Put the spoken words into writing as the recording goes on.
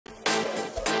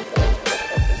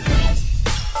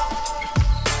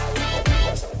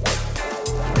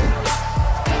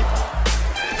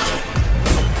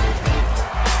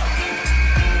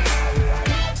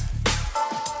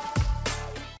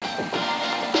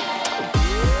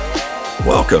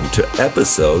Welcome to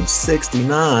episode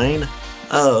 69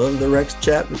 of the Rex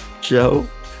Chapman Show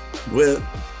with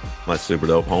my super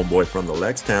dope homeboy from the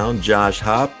Lextown, Josh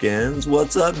Hopkins.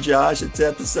 What's up, Josh? It's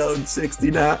episode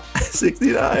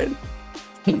 69.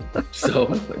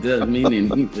 So it doesn't mean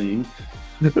anything.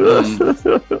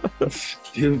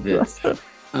 Stupid.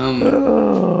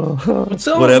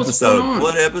 What episode?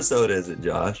 What episode is it,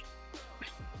 Josh?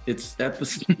 It's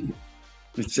episode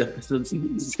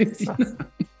 69.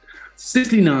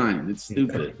 69. It's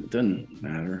stupid. It doesn't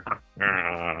matter.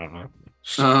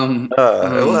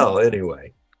 Well,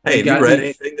 anyway. Hey, have you read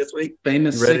anything this week?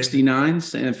 Famous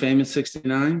 69s and famous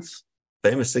 69s?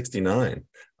 Famous 69.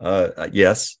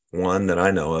 Yes, one that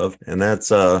I know of, and that's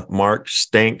Mark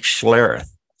Stink Schlereth.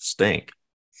 Stink.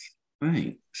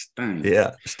 Stink.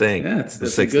 Yeah, Stink. Yeah,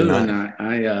 that's a good one.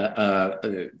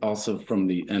 I also from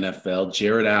the NFL,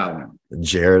 Jared Allen.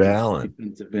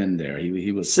 Have been there.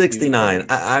 He was 69.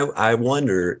 I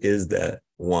wonder, is that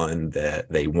one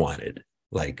that they wanted,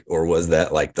 like, or was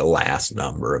that like the last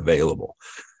number available?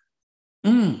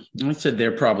 I said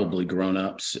they're probably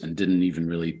grown-ups and didn't even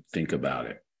really think about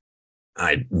it.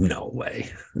 No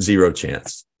way. Zero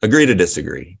chance. Agree to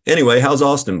disagree. Anyway, how's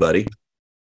Austin, buddy?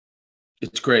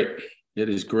 It's great. It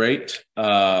is great.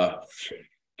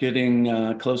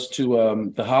 Getting close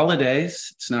to the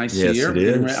holidays. It's nice here. It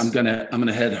is. I'm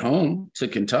gonna head home to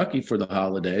Kentucky for the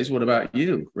holidays. What about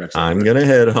you, Rex? I'm gonna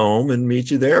head home and meet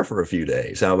you there for a few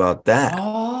days. How about that?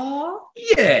 Oh,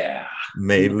 yeah.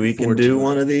 Maybe we can do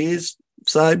one of these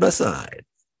side by side.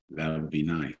 That would be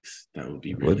nice. That would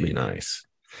be really nice.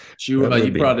 You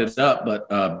brought it up, but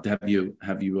have you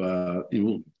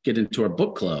we'll get into our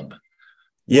book club.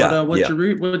 Yeah.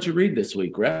 What'd you read this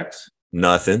week, Rex?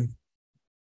 Nothing.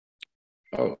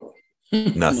 Oh,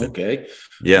 nothing. Okay.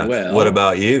 Yeah. Well, what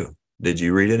about you? Did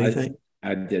you read anything?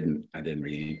 I didn't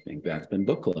read anything. That's been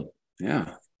book club.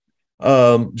 Yeah.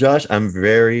 Josh, I'm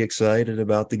very excited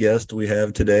about the guest we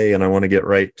have today, and I want to get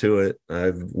right to it.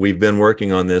 We've been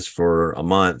working on this for a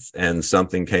month, and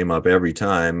something came up every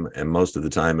time, and most of the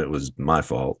time it was my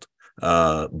fault.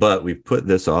 But we've put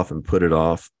this off and put it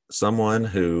off. Someone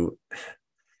who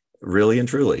really and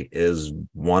truly is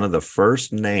one of the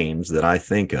first names that I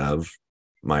think of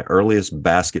my earliest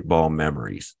basketball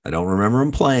memories. I don't remember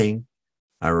him playing.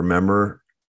 I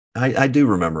do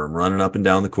remember him running up and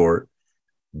down the court,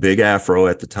 big afro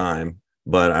at the time.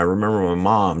 But I remember my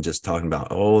mom just talking about,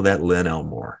 that Len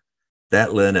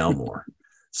Elmore.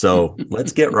 So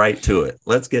let's get right to it.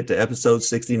 Let's get to episode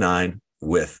 69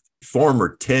 with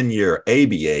former 10-year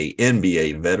ABA,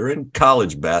 NBA veteran,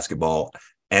 college basketball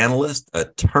analyst,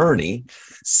 attorney,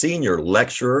 senior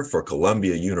lecturer for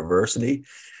Columbia University,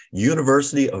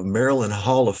 University of Maryland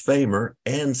Hall of Famer,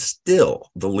 and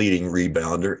still the leading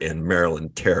rebounder in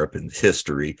Maryland Terrapin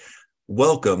history.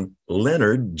 Welcome,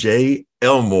 Leonard J.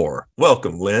 Elmore.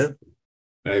 Welcome, Len.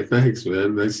 Hey, thanks,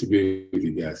 man. Nice to be with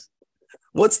you guys.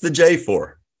 What's the J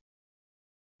for?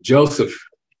 Joseph.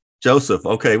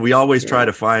 Okay, we always try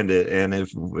to find it, and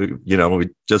if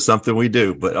just something we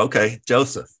do. But okay,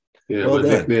 Joseph. Yeah, my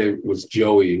nickname was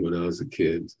Joey when I was a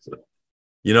kid. So.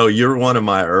 You're one of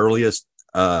my earliest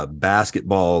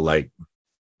basketball,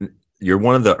 you're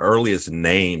one of the earliest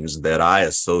names that I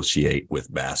associate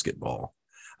with basketball.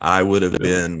 I would have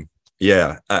been,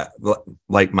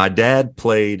 like my dad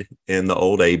played in the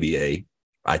old ABA,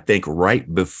 I think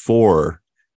right before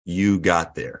you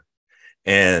got there.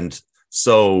 And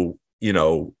so,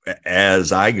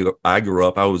 as I grew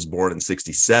up, I was born in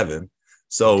 67.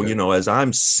 So, as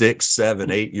I'm 6,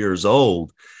 7, 8 years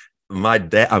old, my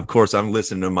dad, of course, I'm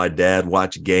listening to my dad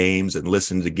watch games and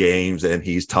listen to games. And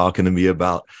he's talking to me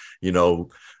about, Lou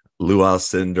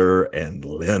Alcindor and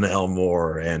Len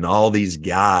Elmore and all these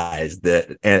guys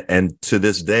that, and to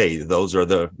this day, those are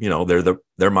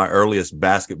they're my earliest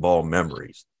basketball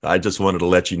memories. I just wanted to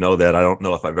let you know that. I don't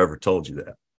know if I've ever told you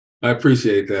that. I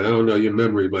appreciate that. I don't know. Your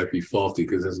memory might be faulty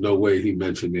because there's no way he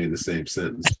mentioned me in the same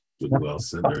sentence. Well,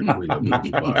 Cinder,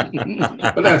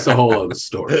 but that's a whole other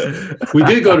story. We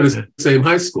did go to the same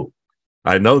high school.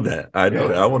 I know that. I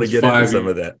want to get into some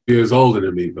of that. Years older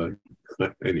than me, but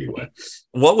anyway.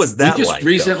 What was that we just like?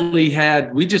 Recently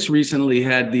had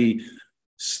the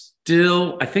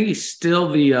I think he's still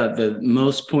the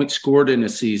most points scored in a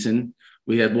season.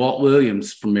 We had Walt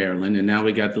Williams from Maryland, and now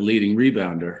we got the leading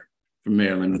rebounder from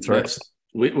Maryland. That's right.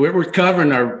 We're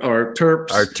covering our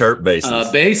Terp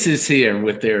bases here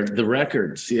with the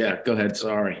records. Yeah, go ahead.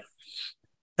 Sorry.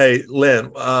 Hey,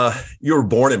 Len, you were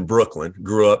born in Brooklyn,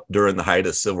 grew up during the height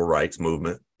of the civil rights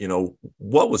movement.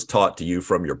 What was taught to you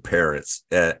from your parents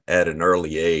at an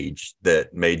early age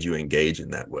that made you engage in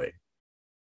that way?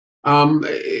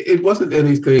 It wasn't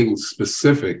anything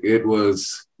specific. It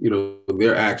was,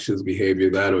 their actions, behavior,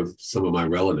 that of some of my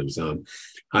relatives.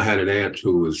 I had an aunt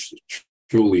who was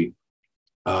truly,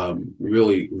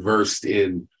 really versed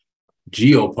in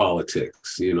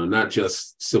geopolitics, not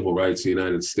just civil rights in the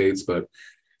United States, but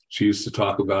she used to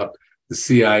talk about the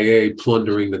CIA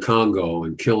plundering the Congo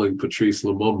and killing Patrice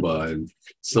Lumumba and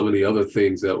some of the other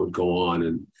things that would go on.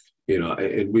 And,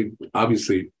 and we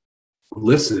obviously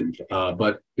listened,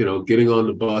 but, getting on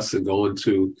the bus and going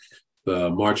to the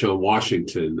March on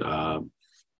Washington,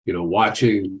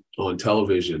 watching on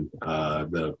television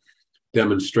the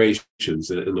demonstrations.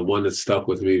 And the one that stuck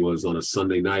with me was on a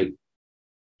Sunday night,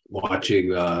 watching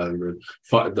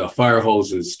the fire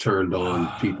hoses turned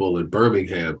on people in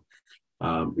Birmingham.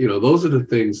 Those are the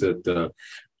things that, that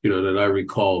I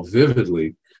recall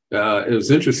vividly. It was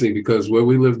interesting because where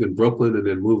we lived in Brooklyn and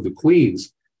then moved to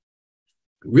Queens,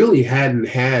 really hadn't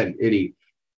had any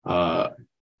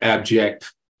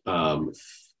abject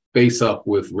face up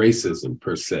with racism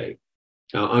per se.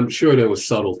 Now, I'm sure there were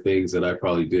subtle things that I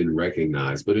probably didn't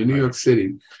recognize, but in New York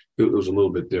City, it was a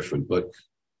little bit different. But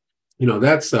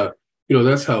that's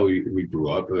how we grew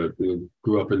up. We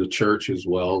grew up in the church as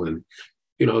well, and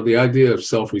the idea of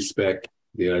self-respect,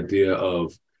 the idea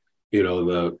of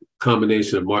the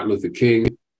combination of Martin Luther King,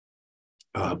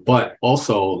 but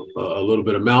also a little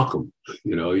bit of Malcolm.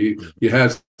 You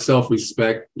have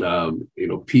self-respect,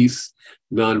 peace,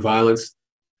 nonviolence,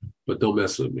 but don't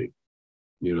mess with me.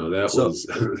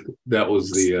 That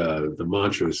was the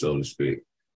mantra, so to speak.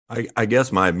 I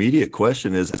guess my immediate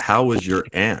question is, how was your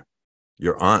aunt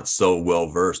so well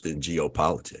versed in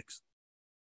geopolitics?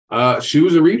 She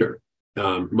was a reader.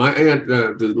 My aunt,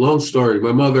 the long story,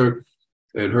 my mother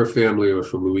and her family are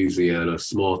from Louisiana,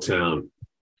 small town.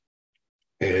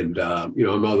 And,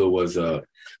 my mother was a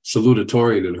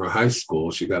salutatorian in her high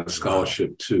school. She got a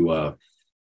scholarship to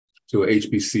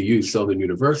HBCU, Southern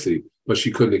University, but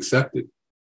she couldn't accept it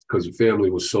because the family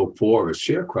was so poor as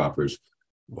sharecroppers.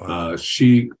 Wow.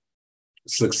 She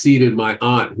succeeded my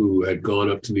aunt, who had gone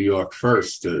up to New York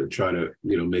first to try to,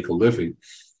 make a living.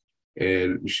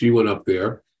 And she went up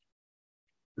there.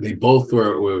 They both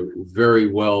were very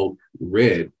well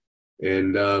read.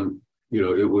 And,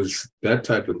 it was that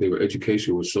type of thing where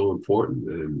education was so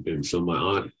important. And so my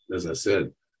aunt, as I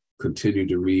said, continued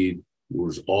to read,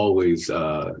 was always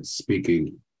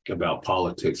speaking about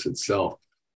politics itself.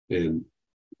 And,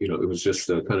 it was just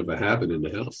a kind of a habit in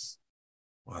the house.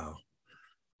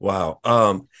 Wow.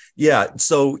 Yeah.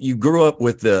 So you grew up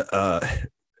with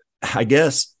I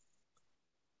guess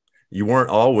you weren't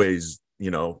always,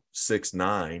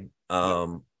 6'9".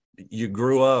 You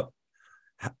grew up,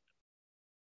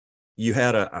 you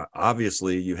had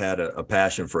obviously you had a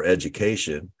passion for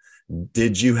education.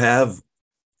 Did you have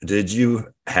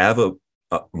a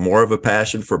more of a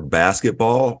passion for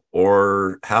basketball,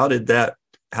 or how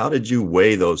did you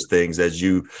weigh those things as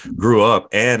you grew up,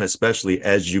 and especially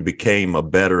as you became a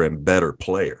better and better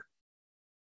player?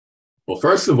 Well,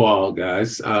 first of all,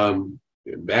 guys,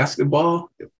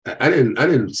 basketball, I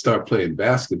didn't start playing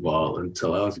basketball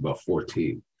until I was about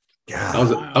 14. Gosh.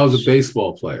 I was a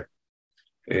baseball player.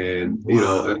 And,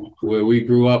 where we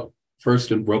grew up,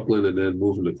 first in Brooklyn and then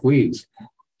moving to Queens,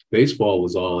 baseball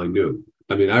was all I knew.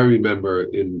 I mean, I remember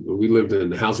we lived in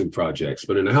the housing projects,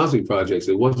 but in the housing projects,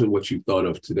 it wasn't what you thought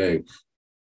of today.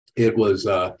 It was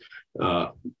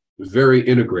very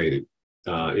integrated.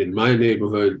 In my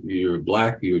neighborhood, you're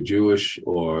Black, you're Jewish,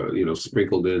 or,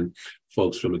 sprinkled in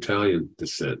folks from Italian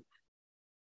descent.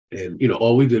 And,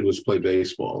 all we did was play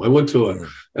baseball. I went to an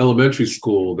elementary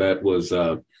school that was,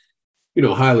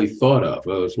 highly thought of.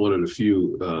 I was one of the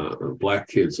few Black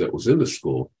kids that was in the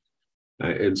school.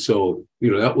 And so,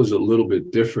 that was a little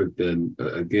bit different than,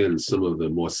 again, some of the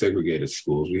more segregated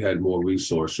schools. We had more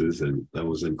resources, and I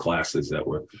was in classes that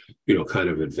were, kind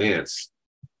of advanced.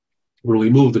 When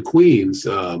we moved to Queens,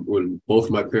 when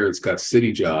both my parents got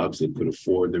city jobs and could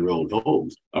afford our own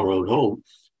home,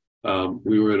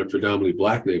 we were in a predominantly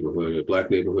Black neighborhood, a Black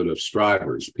neighborhood of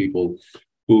strivers, people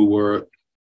who were,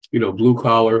 blue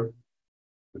collar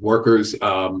workers,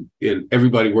 and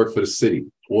everybody worked for the city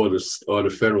or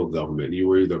the federal government. You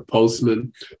were either a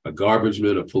postman, a garbage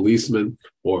man, a policeman,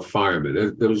 or a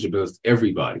fireman. Those were just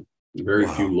everybody, very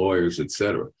few lawyers, et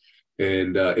cetera.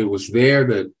 And it was there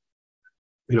that,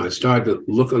 I started to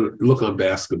look on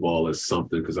basketball as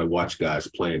something, because I watched guys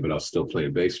playing, but I was still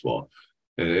playing baseball.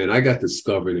 And I got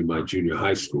discovered in my junior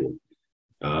high school.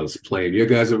 I was playing. You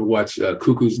guys ever watch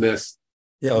Cuckoo's Nest?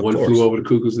 Yeah, of One course. Flew Over the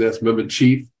Cuckoo's Nest. Remember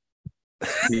Chief?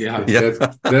 Yeah.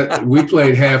 That we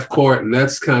played half court, and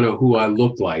that's kind of who I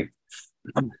looked like.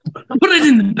 Put it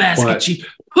in the basket, Chief.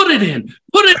 Put it in,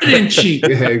 Chief.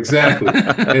 Yeah, exactly.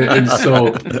 And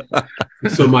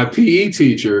so my PE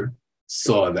teacher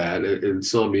saw that and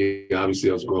saw me. Obviously,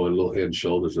 I was growing a little head and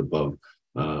shoulders above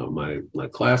my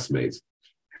classmates.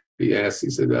 He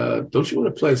said, don't you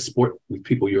want to play a sport with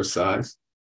people your size?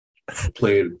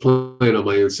 Playing on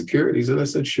my insecurities. And I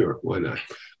said, sure, why not?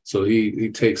 So he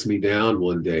takes me down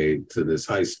one day to this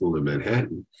high school in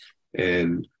Manhattan,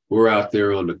 and we're out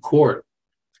there on the court,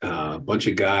 a bunch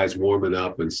of guys warming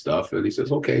up and stuff. And he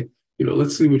says, okay,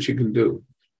 let's see what you can do.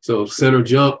 So center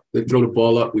jump, they throw the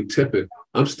ball up, we tip it.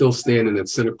 I'm still standing at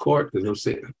center court because I'm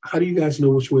saying, how do you guys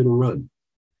know which way to run?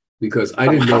 Because I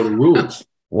didn't know the rules.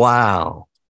 Wow.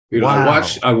 Wow.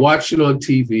 I watched it on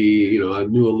TV. I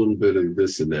knew a little bit of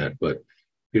this and that, but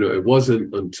it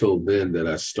wasn't until then that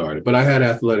I started. But I had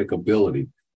athletic ability,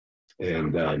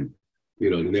 and the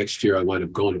next year I wound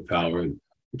up going to Power and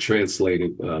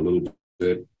translated a little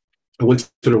bit. I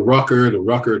went to the Rucker. The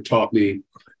Rucker taught me,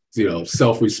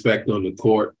 self-respect on the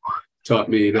court. Taught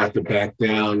me not to back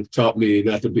down. Taught me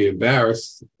not to be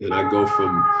embarrassed. And I go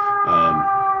from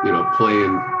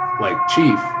playing like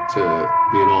Chief to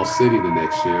being all city the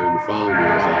next year, and the following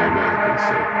year is all American.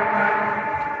 So,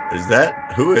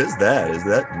 who is that? Is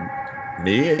that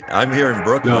me? I'm here in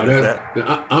Brooklyn.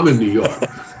 No, I'm in New York.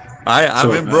 I'm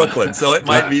in Brooklyn, so it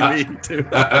might be me too.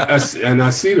 I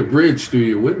see the bridge through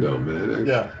your window, man.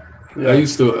 Yeah. I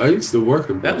used to work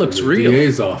in that looks the real.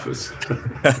 DA's office.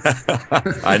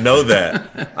 I know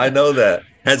that.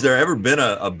 Has there ever been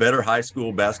a better high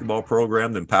school basketball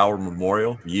program than Power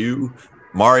Memorial? You,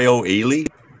 Mario Ely,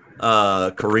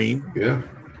 Kareem. Yeah.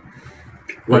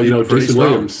 Well, Jason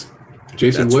Williams.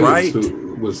 That's right.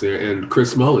 Who was there, and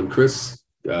Chris Mullen. Chris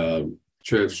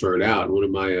transferred out. One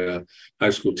of my high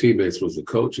school teammates was the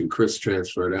coach, and Chris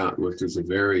transferred out and went to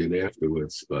Zavarian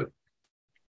afterwards. But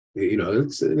it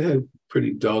had a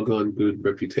pretty doggone good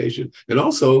reputation. And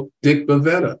also Dick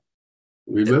Bavetta.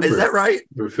 Remember? Is that right?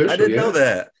 Official, I didn't know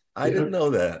that. I didn't know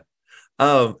that.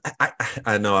 I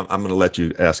know I'm going to let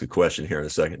you ask a question here in a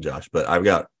second, Josh, but I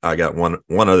got one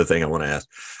other thing I want to ask.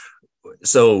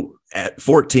 So at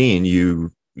 14,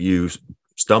 you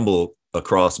stumble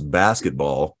across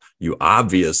basketball. You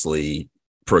obviously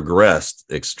progressed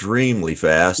extremely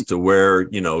fast to where,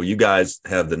 you guys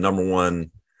have the number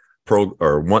one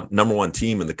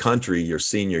team in the country your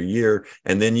senior year.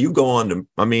 And then you go on to,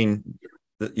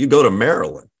 you go to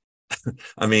Maryland.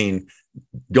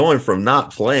 Going from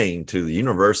not playing to the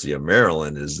University of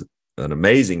Maryland is an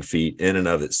amazing feat in and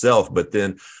of itself. But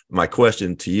then my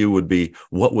question to you would be,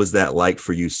 what was that like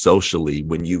for you socially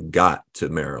when you got to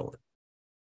Maryland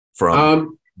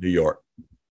from New York?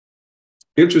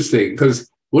 Interesting, because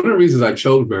one of the reasons I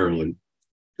chose Maryland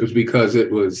was because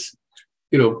it was,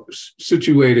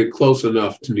 situated close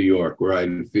enough to New York where I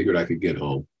figured I could get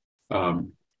home.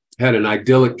 Had an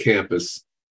idyllic campus,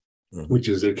 which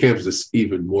is a campus that's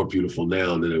even more beautiful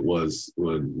now than it was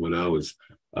when I was.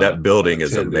 That building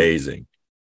is amazing.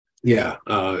 Yeah,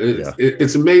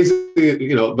 it's amazing,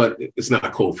 but it's not a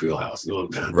Coalfield House.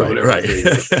 Right.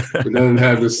 It doesn't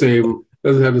have the same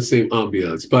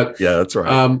ambiance. But yeah, that's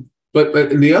right. But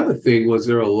the other thing was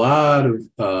there are a lot of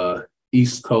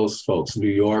East Coast folks, New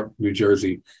York, New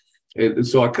Jersey, and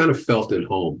so I kind of felt at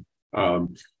home.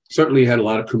 Certainly had a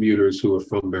lot of commuters who were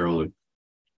from Maryland.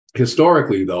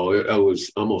 Historically, though, I was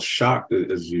almost shocked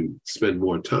as you spend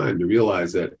more time to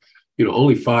realize that,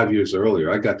 only 5 years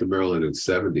earlier, I got to Maryland in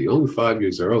 70. Only 5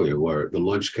 years earlier were the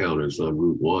lunch counters on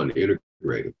Route 1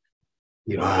 integrated.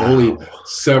 Wow. Only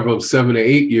 7 to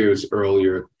 8 years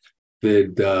earlier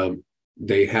did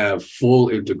they have full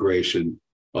integration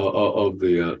of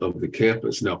the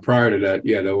campus. Now, prior to that,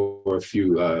 there were a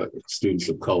few students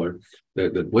of color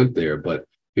that went there, but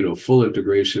full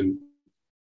integration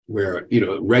where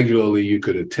regularly you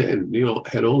could attend,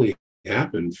 had only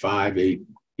happened 5, 8,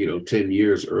 10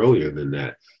 years earlier than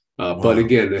that. Wow. But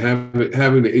again,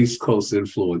 having the East Coast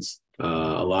influence,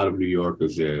 a lot of New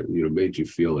Yorkers there, made you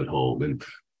feel at home, and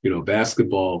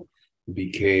basketball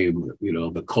became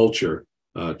the culture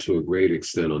to a great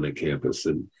extent on that campus,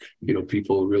 and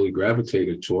people really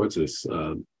gravitated towards us,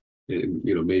 and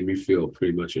made me feel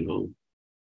pretty much at home.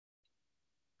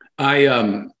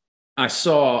 I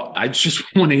just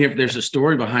want to hear if there's a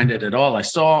story behind it at all. I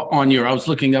saw I was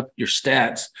looking up your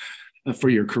stats for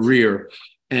your career,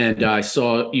 and I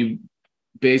saw you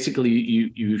basically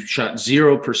you shot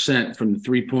 0% from the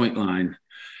 3-point line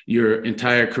your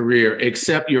entire career,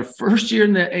 except your first year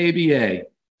in the ABA,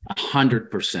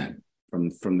 100% from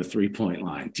the 3-point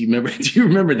line. Do you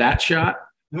remember that shot?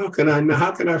 How can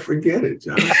I forget it,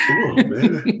 Josh? Come on,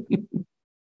 man.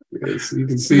 You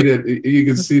can see that. You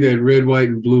can see that red, white,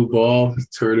 and blue ball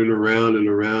turning around and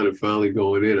around and finally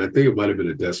going in. I think it might have been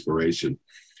a desperation,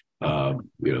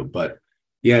 But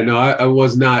yeah, no, I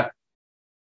was not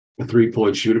a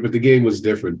 3-point shooter, but the game was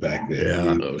different back then. Yeah.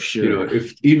 I mean, Oh, sure.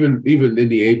 If even in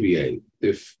the ABA,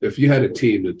 if you had a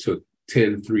team that took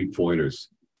 10 3-pointers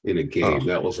in a game,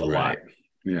 that was a lot.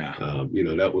 Yeah.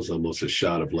 That was almost a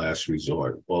shot of last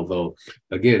resort. Although,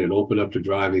 again, it opened up the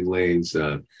driving lanes,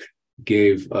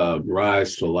 gave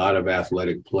rise to a lot of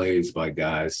athletic plays by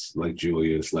guys like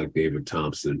Julius, like David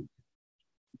Thompson,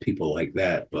 people like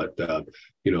that. But,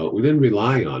 we didn't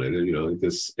rely on it. And,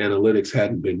 this analytics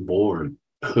hadn't been born,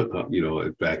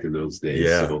 back in those days.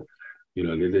 Yeah. So,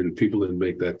 people didn't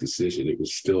make that decision. It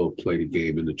was still play the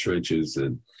game in the trenches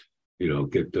and,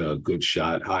 get a good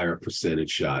shot, higher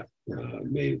percentage shot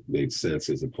made sense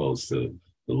as opposed to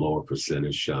the lower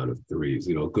percentage shot of threes.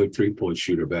 A good 3-point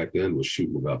shooter back then was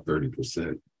shooting about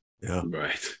 30%. Yeah.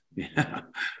 Right. Yeah.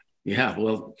 Yeah.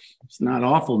 Well, it's not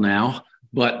awful now,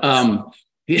 but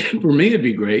for me, it'd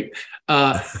be great.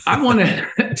 I want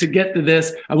to get to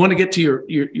this. I want to get to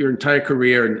your entire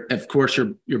career and, of course,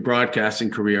 your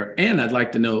broadcasting career. And I'd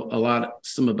like to know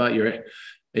some about your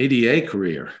ADA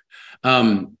career.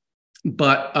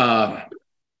 But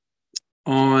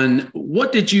on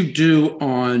what did you do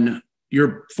on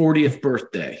your 40th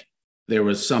birthday? There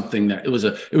was something that it was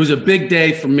a big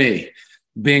day for me,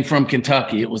 being from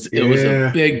Kentucky. It was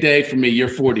a big day for me. Your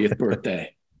 40th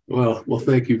birthday. Well,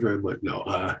 thank you very much. No,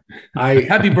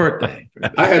 happy birthday.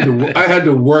 I had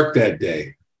to work that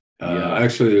day.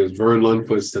 Actually, it was Vern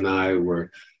Lundquist and I were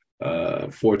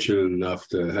fortunate enough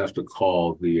to have to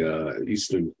call the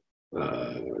Eastern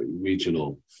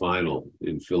Regional Final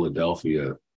in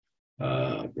Philadelphia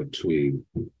between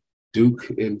Duke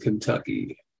and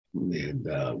Kentucky, and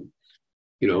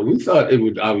we thought it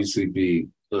would obviously be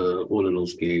one of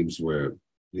those games where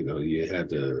you had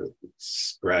to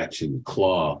scratch and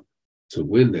claw to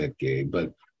win that game,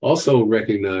 but also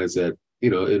recognize that,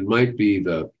 it might be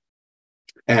the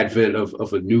advent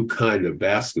of a new kind of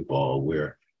basketball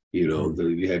where,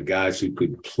 you had guys who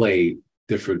could play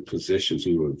different positions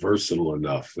who were versatile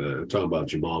enough. I'm talking about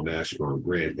Jamal Mashburn,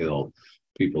 Grant Hill,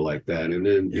 people like that. And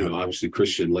then, obviously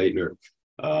Christian Laettner,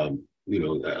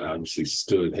 obviously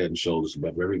stood head and shoulders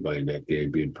above everybody in that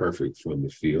game, being perfect from the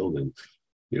field. And,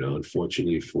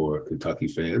 unfortunately for Kentucky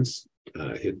fans,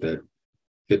 hit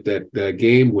that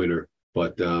game winner.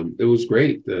 But it was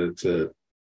great to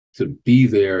be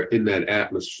there in that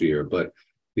atmosphere. But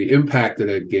the impact of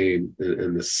that game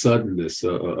and the suddenness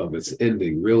of its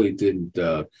ending really didn't.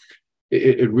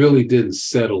 It really didn't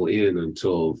settle in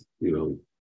until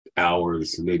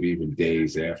hours, maybe even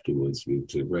days afterwards,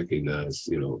 to recognize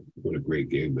what a great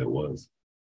game that was.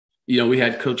 We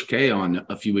had Coach K on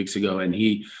a few weeks ago, and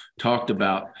he talked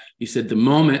about, he said the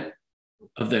moment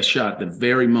of that shot, the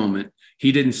very moment,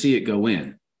 he didn't see it go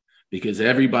in because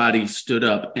everybody stood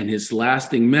up, and his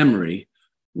lasting memory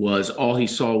was all he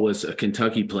saw was a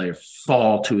Kentucky player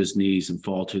fall to his knees and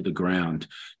fall to the ground.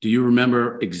 Do you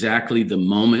remember exactly the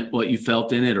moment, what you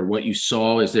felt in it or what you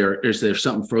saw? Is there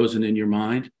something frozen in your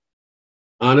mind?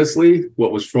 Honestly,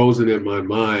 what was frozen in my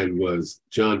mind was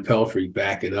John Pelfrey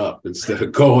backing up instead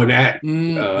of going at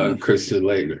Christian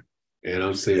Laettner. And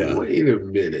I'm saying, wait a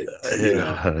minute,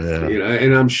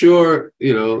 and I'm sure,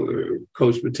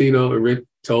 Coach Pitino and Rick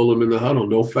told him in the huddle,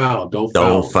 don't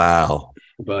foul.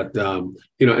 But, and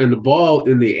the ball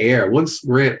in the air, once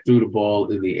Grant threw the ball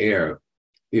in the air,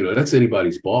 that's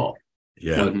anybody's ball.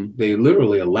 Yeah. But they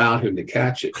literally allowed him to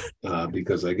catch it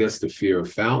because I guess the fear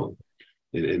of fouling.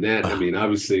 And that,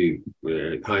 obviously,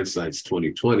 hindsight's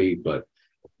 20/20, but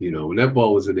when that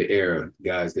ball was in the air,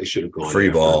 guys, they should have gone free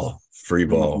ball.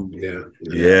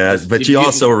 Yeah. But you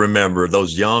also remember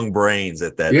those young brains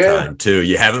at that time too.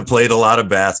 You haven't played a lot of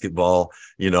basketball,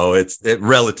 it's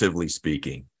relatively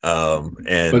speaking. But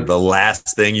the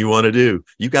last thing you want to do,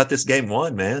 you got this game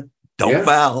won, man. Don't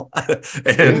foul.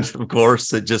 And of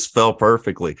course, it just fell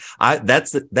perfectly.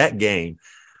 That game.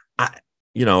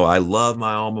 I love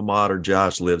my alma mater.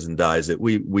 Josh lives and dies it.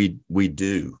 We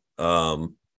do.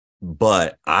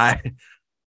 But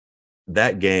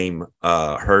that game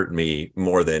hurt me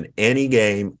more than any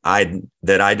game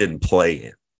that I didn't play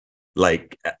in.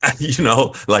 Like,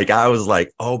 I was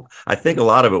like, I think a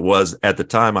lot of it was at the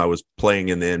time I was playing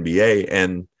in the NBA,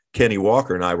 and Kenny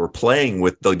Walker and I were playing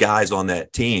with the guys on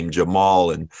that team,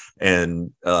 Jamal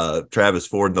and Travis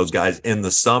Ford and those guys in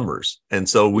the summers. And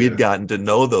so we'd gotten to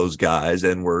know those guys,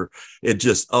 and it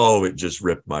just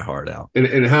ripped my heart out.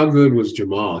 And how good was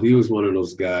Jamal? He was one of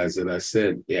those guys that I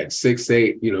said, at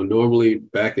 6'8", normally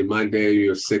back in my day,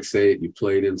 you're 6'8", you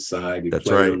played inside, you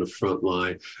played on the front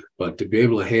line, but to be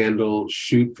able to handle,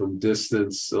 shoot from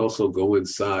distance, also go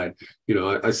inside,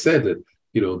 I said that,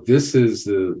 this is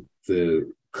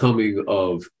the coming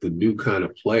of the new kind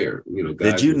of player, guys.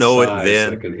 Did you know it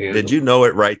then? Did you know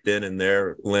it right then and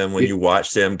there, Len, when you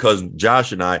watched him? Because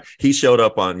Josh and I, he showed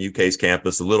up on UK's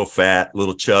campus, a little fat, a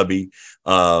little chubby.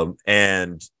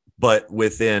 But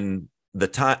within the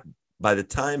time, by the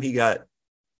time he got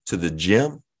to the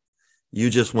gym, you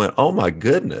just went, oh my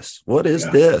goodness, what is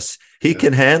this? He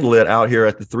can handle it out here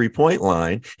at the 3-point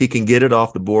line. He can get it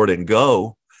off the board and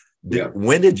go.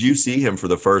 When did you see him for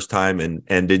the first time,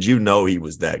 and did you know he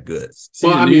was that good?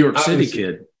 New York City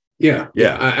kid. Yeah.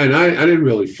 I didn't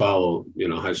really follow,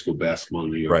 high school basketball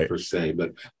in New York per se,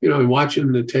 but,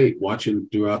 watching the tape, watching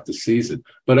throughout the season.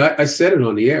 But I said it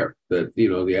on the air that,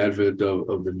 the advent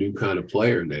of the new kind of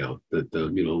player now that,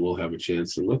 we'll have a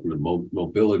chance to look at the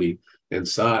mobility and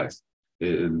size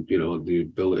and, the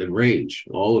ability and range.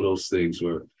 All of those things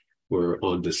were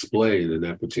on display in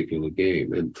that particular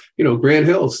game. And, Grant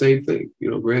Hill, same thing.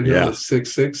 Grant Hill is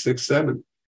 6'6",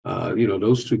 6'7".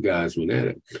 Those two guys went at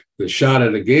it. The shot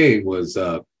of the game was,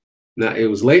 it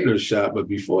was Leitner's shot, but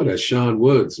before that, Sean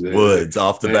Woods, man. Woods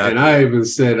off the back. And I even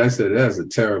said, that's a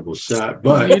terrible shot.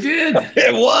 But you did.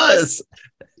 It was.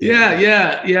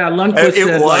 Yeah.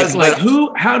 Lundqvist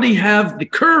said, how did he have the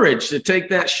courage to take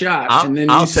that shot?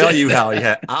 I'll tell you how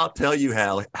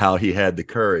he had the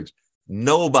courage.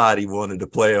 Nobody wanted to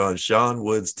play on Sean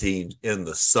Wood's team in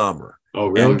the summer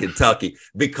in Kentucky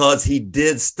because he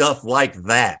did stuff like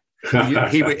that.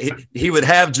 He would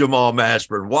have Jamal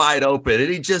Mashburn wide open,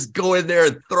 and he'd just go in there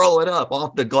and throw it up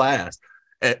off the glass.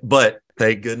 But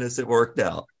thank goodness it worked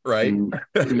out, right?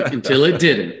 Until it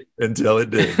didn't. Until it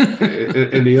did.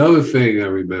 And the other thing I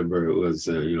remember was,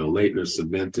 Leitner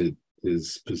cemented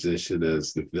his position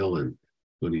as the villain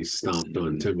when he stomped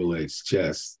on Timberlake's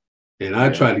chest. And I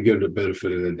tried to give him the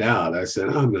benefit of the doubt. I said,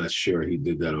 I'm not sure he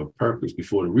did that on purpose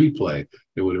before the replay.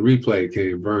 And when the replay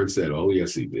came, Vern said, oh,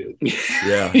 yes, he did.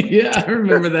 Yeah, I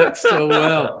remember that so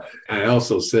well. I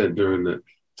also said during the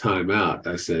timeout,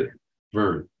 I said,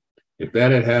 Vern, if that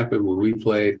had happened when we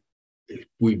played,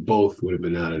 we both would have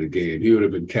been out of the game. He would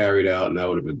have been carried out and I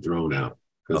would have been thrown out.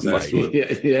 That's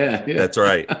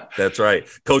right. That's right.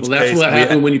 Coach, that's what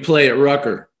happened when you play at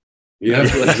Rucker. Yeah,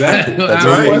 exactly. That's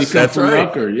right. That's right.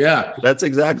 Rucker, yeah, that's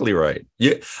exactly right.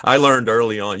 I learned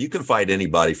early on you can fight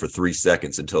anybody for 3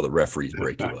 seconds until the referees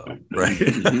break you up. Right.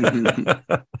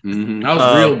 I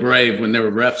was real brave when there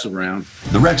were refs around.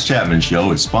 The Rex Chapman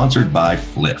Show is sponsored by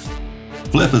Fliff.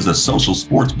 Fliff is a social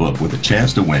sports book with a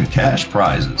chance to win cash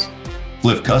prizes.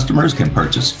 Fliff customers can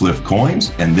purchase Fliff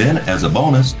coins, and then as a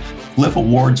bonus, Fliff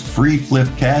awards free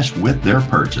Fliff cash with their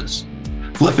purchase.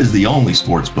 Fliff is the only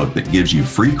sports book that gives you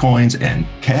free coins and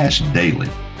cash daily.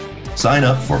 Sign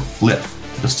up for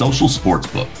Fliff, the social sports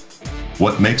book.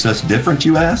 What makes us different,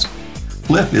 you ask?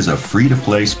 Fliff is a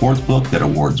free-to-play sports book that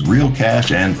awards real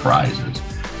cash and prizes.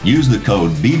 Use the code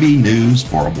BBNews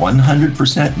for a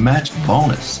 100% match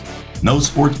bonus. No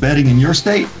sports betting in your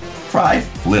state? Try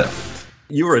Fliff.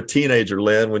 You were a teenager,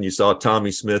 Len, when you saw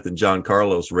Tommy Smith and John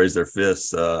Carlos raise their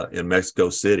fists in Mexico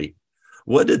City.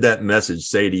 What did that message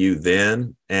say to you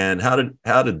then? And how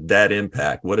did that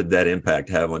impact? What did that impact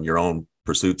have on your own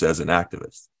pursuits as an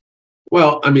activist?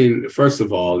 Well, I mean, first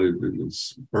of all,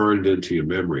 it's burned into your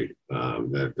memory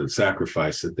that the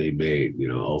sacrifice that they made,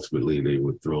 ultimately they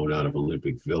were thrown out of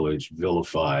Olympic Village,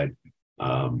 vilified,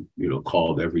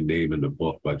 called every name in the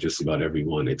book by just about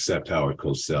everyone except Howard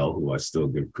Cosell, who I still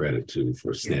give credit to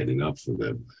for standing up for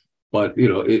them. But,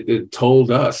 it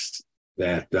told us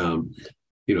that,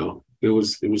 it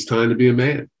was time to be a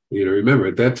man. Remember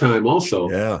at that time also,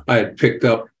 I had picked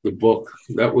up the book.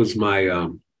 That was my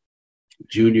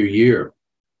junior year.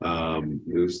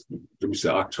 It was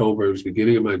October. It was the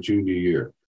beginning of my junior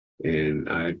year. And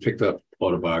I picked up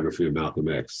Autobiography of Malcolm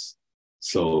X.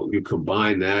 So you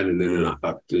combine that and then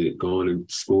going to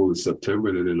school in September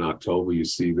and then in October, you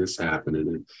see this happening.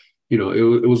 And,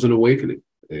 it was an awakening.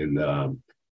 And,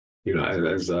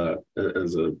 as a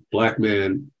Black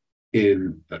man,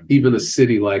 in even a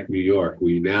city like New York,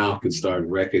 we now can start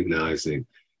recognizing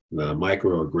the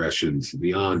microaggressions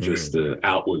beyond just the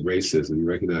outward racism,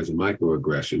 recognizing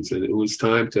microaggressions. And it was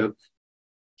time to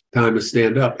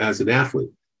stand up as an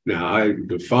athlete. Now,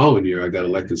 the following year, I got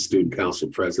elected student council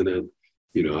president.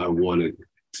 I wanted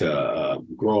to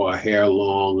grow our hair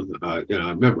long. I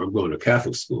remember I'm going to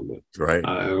Catholic school, but Right.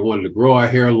 I wanted to grow our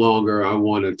hair longer. I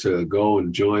wanted to go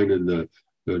and join in the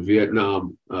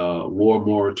Vietnam War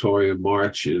moratorium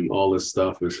march and all this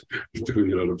stuff.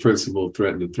 The principal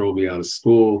threatened to throw me out of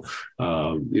school.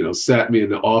 Sat me in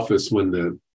the office when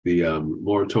the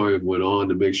moratorium went on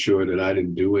to make sure that I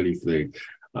didn't do anything.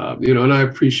 And I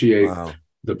appreciate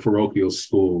the parochial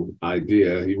school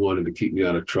idea. He wanted to keep me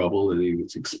out of trouble, and he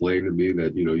was explaining to me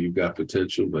that, you've got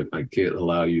potential, but I can't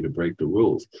allow you to break the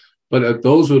rules. But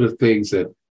those were the things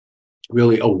that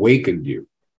really awakened you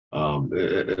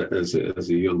as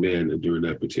a young man during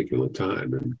that particular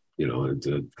time. And,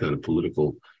 and kind of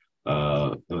political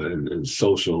and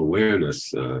social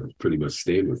awareness pretty much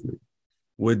stayed with me.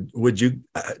 Would you,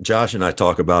 Josh and I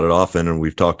talk about it often, and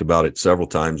we've talked about it several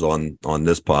times on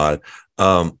this pod.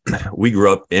 We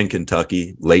grew up in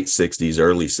Kentucky, late 60s,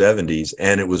 early 70s,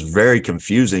 and it was very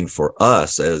confusing for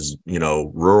us as,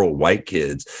 rural white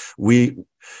kids.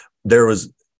 There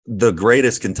was the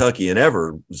greatest Kentuckian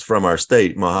ever was from our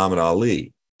state, Muhammad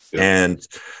Ali. Yeah. And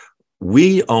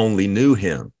we only knew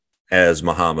him as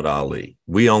Muhammad Ali.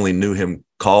 We only knew him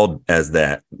called as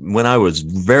that. When I was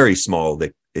very small,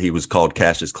 he was called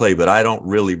Cassius Clay, but I don't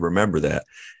really remember that.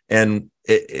 And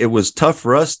it was tough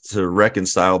for us to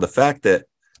reconcile the fact that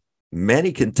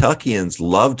many Kentuckians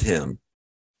loved him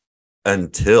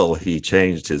until he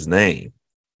changed his name.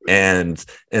 And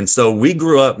so we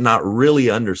grew up not really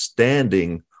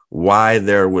understanding why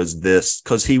there was this,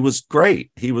 because he was great.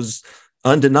 He was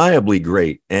undeniably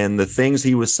great. And the things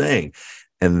he was saying.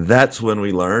 And that's when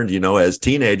we learned, as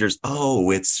teenagers,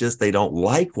 it's just they don't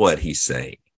like what he's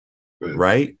saying.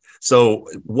 Right. So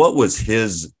what was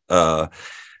his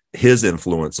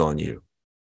influence on you?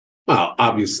 Well,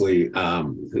 obviously,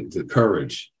 the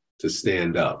courage to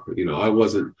stand up. I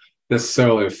wasn't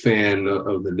necessarily a fan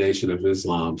of the Nation of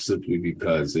Islam simply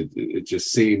because it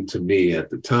just seemed to me at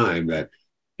the time that,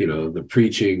 the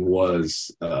preaching was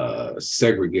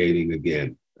segregating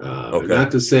again.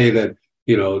 Not to say that,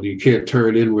 you can't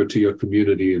turn inward to your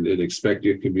community and expect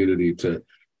your community to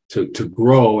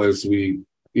grow as we,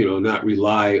 not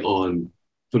rely on,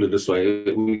 put it this way,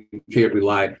 we can't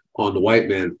rely on the white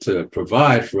man to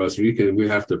provide for us. We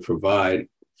have to provide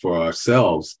for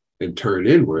ourselves and turn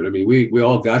inward. I mean, we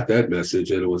all got that message,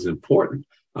 and it was important.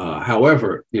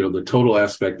 However, the total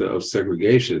aspect of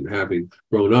segregation, having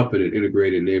grown up in an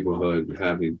integrated neighborhood,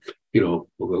 having,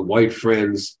 white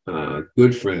friends,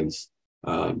 good friends,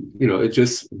 it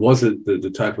just wasn't the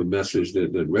type of message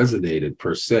that resonated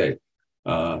per se.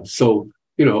 But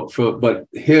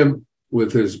him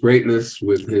with his greatness,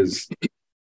 with his,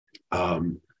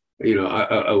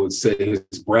 I would say his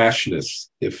brashness,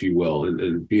 if you will,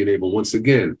 and being able once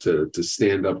again to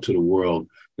stand up to the world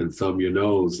and thumb your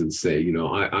nose and say,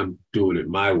 I'm doing it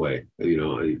my way.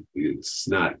 It's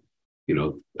not,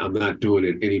 I'm not doing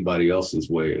it anybody else's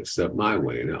way except my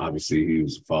way. And obviously he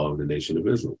was following the Nation of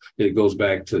Islam. It goes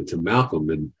back to Malcolm,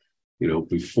 and,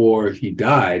 before he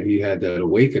died, he had that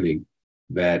awakening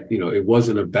that, it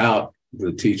wasn't about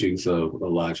the teachings of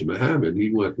Elijah Muhammad.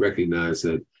 He recognized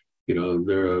that,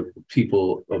 there are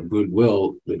people of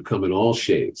goodwill that come in all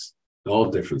shades,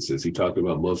 all differences. He talked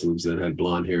about Muslims that had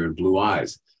blonde hair and blue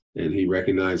eyes, and he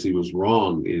recognized he was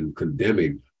wrong in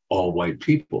condemning all white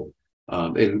people.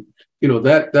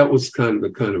 That was kind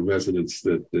of resonance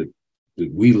that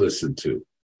we listened to.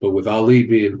 But with Ali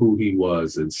being who he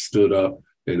was and stood up,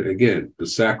 and again, the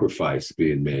sacrifice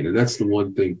being made. And that's the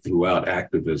one thing throughout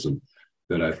activism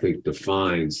that I think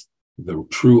defines the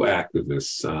true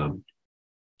activists.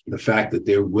 The fact that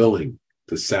they're willing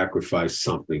to sacrifice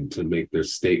something to make their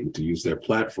statement, to use their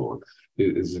platform,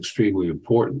 is extremely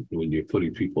important when you're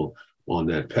putting people on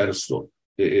that pedestal.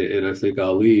 And I think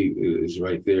Ali is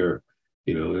right there,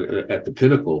 at the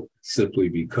pinnacle, simply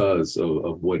because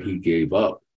of what he gave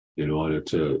up in order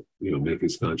to, make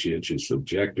his conscientious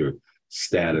objector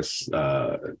status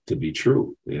to be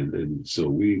true. And so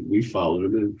we followed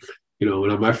him. And,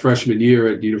 when my freshman year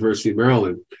at the University of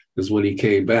Maryland is when he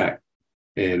came back.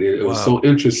 And it was so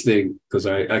interesting because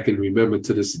I can remember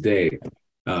to this day,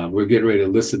 we're getting ready to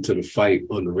listen to the fight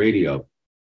on the radio.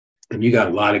 And you got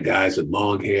a lot of guys with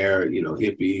long hair,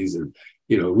 hippies, and,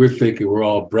 we're thinking we're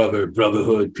all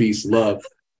brotherhood, peace, love.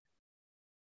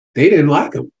 They didn't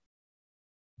like him.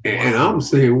 And I'm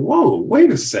saying, whoa,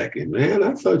 wait a second, man.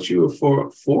 I thought you were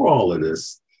for all of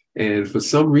this. And for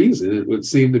some reason, it would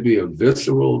seem to be a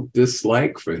visceral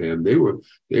dislike for him. They were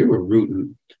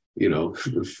rooting,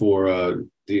 for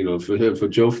him, for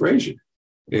Joe Frazier.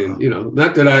 And,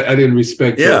 not that I didn't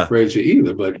respect Joe Frazier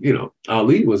either, but,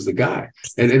 Ali was the guy.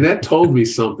 And that told me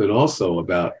something also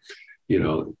about,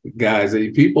 guys,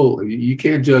 people, you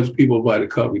can't judge people by the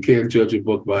cover. You can't judge a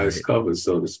book by its cover,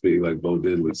 so to speak, like Bo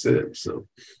Diddley said. So,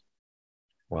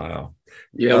 wow.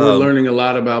 Yeah, we're learning a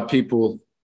lot about people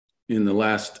in the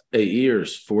last 8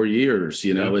 years, 4 years.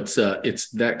 It's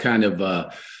that kind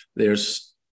of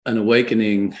there's an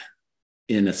awakening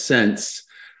in a sense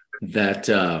that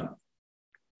I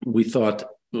thought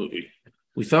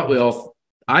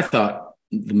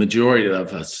the majority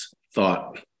of us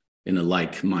thought in a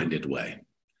like-minded way.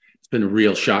 It's been a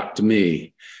real shock to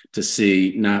me to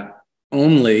see not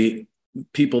only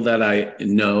people that I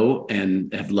know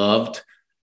and have loved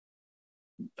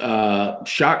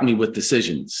shock me with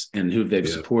decisions and who they've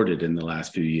supported in the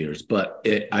last few years. But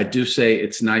I do say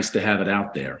it's nice to have it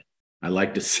out there. I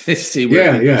like to see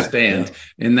where people stand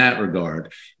in that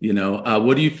regard.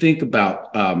 What do you think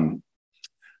about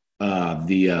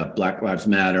the Black Lives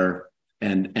Matter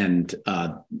and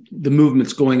the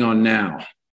movements going on now?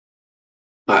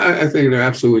 I think they're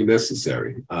absolutely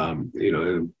necessary.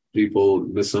 And people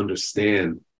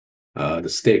misunderstand the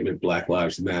statement Black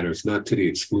Lives Matter. It's not to the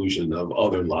exclusion of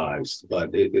other lives,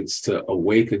 but it's to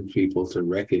awaken people to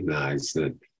recognize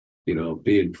that,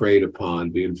 being preyed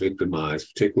upon, being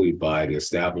victimized, particularly by the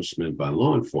establishment, by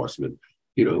law enforcement,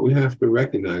 we have to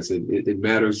recognize that it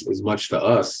matters as much to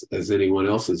us as anyone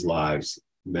else's lives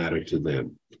matter to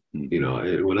them.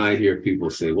 And when I hear people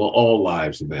say, well, all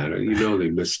lives matter, they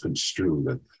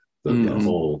misconstrue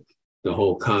the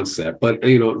whole concept. But,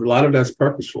 a lot of that's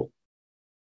purposeful.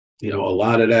 A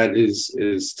lot of that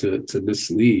is to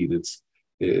mislead.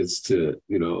 It's to,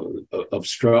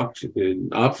 obstruct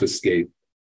and obfuscate,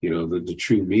 the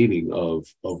true meaning of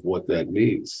what that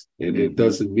means. And it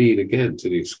doesn't mean, again, to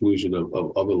the exclusion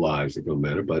of other lives that don't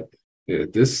matter. But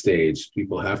at this stage,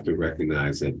 people have to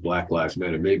recognize that Black Lives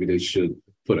Matter. Maybe they should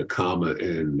put a comma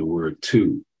in the word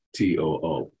 "to,"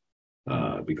 T-O-O,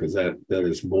 because that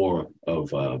is more of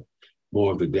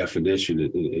the definition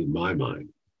in my mind.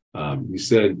 You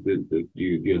said that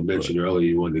you had mentioned earlier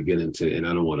you wanted to get into, and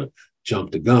I don't want to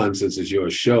jump the gun since it's your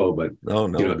show, but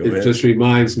it just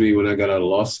reminds me when I got out of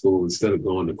law school, instead of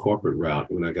going the corporate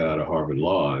route, when I got out of Harvard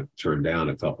Law, I turned down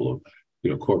a couple of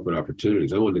corporate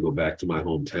opportunities. I wanted to go back to my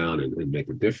hometown and make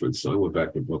a difference. So I went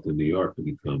back to Brooklyn, New York, to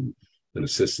become an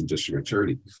assistant district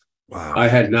attorney. Wow. I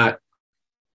had not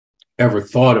ever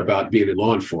thought about being in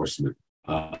law enforcement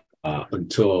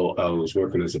until I was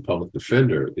working as a public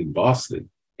defender in Boston.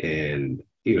 And,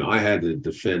 I had to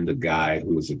defend a guy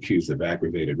who was accused of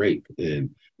aggravated rape.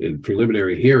 And in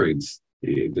preliminary hearings,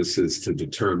 this is to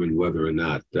determine whether or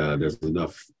not there's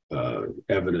enough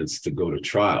evidence to go to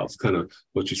trial. It's kind of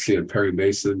what you see in Perry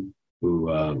Mason, who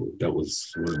that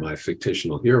was one of my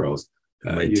fictional heroes.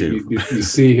 You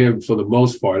see him for the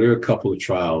most part. There are a couple of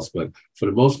trials, but for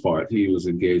the most part, he was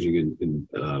engaging in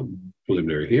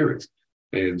preliminary hearings.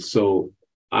 And so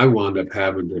I wound up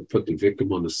having to put the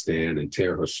victim on the stand and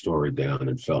tear her story down,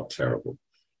 and felt terrible.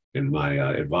 And my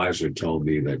advisor told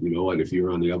me that, if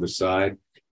you're on the other side,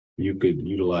 you could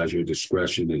utilize your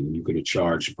discretion and you could have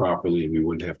charged properly and we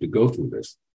wouldn't have to go through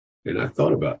this. And I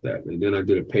thought about that. And then I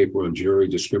did a paper on jury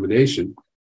discrimination.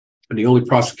 And the only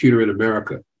prosecutor in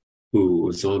America who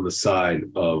was on the side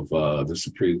of the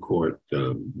Supreme Court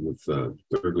with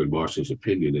Thurgood Marshall's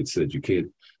opinion, it said you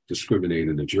can't discriminate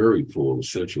in the jury pool,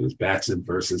 essentially, is Batson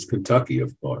versus Kentucky,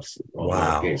 of course, all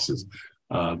our cases,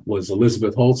 was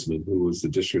Elizabeth Holtzman, who was the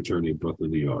district attorney in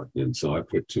Brooklyn, New York. And so I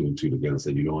put two and two together and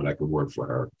said, I can work for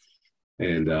her.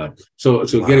 And so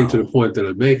getting to the point that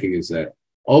I'm making is that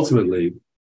ultimately,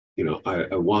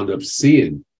 I wound up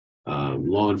seeing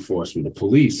law enforcement, the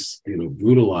police,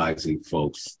 brutalizing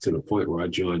folks to the point where I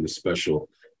joined the special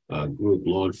group,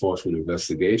 Law Enforcement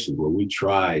Investigation, where we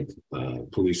tried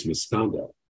police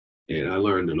misconduct. And I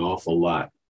learned an awful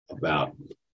lot about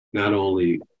not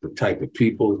only the type of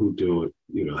people who do it,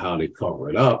 how they cover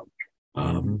it up.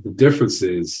 The difference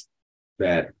is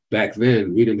that back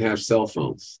then we didn't have cell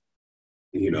phones.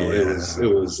 It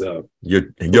was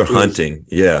you're hunting.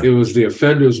 It was the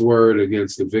offender's word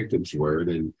against the victim's word,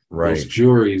 and most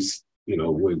juries,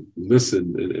 would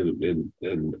listen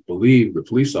and believe the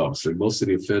police officer. Most of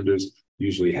the offenders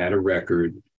usually had a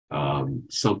record.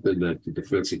 Something that the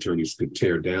defense attorneys could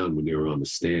tear down when they were on the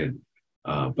stand.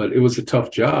 But it was a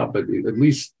tough job, but at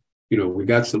least, we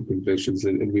got some convictions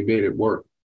and we made it work.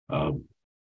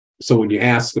 So when you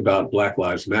ask about Black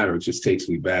Lives Matter, it just takes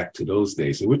me back to those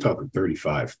days. And we're talking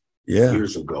 35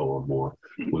 years ago or more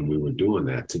when we were doing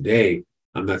that. Today,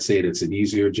 I'm not saying it's an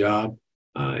easier job,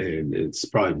 and it's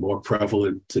probably more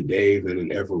prevalent today than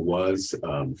it ever was,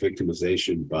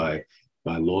 victimization by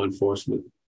law enforcement.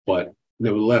 But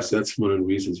nevertheless, that's one of the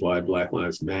reasons why Black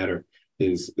Lives Matter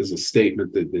is a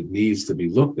statement that needs to be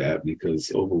looked at,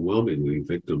 because overwhelmingly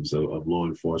victims of law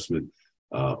enforcement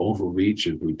overreach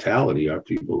and brutality are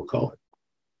people of color.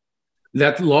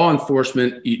 That law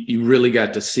enforcement, you really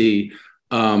got to see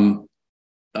and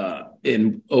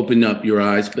open up your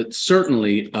eyes, but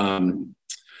certainly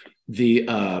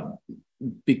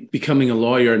becoming a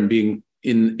lawyer and being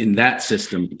in that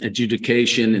system,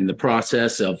 adjudication, and the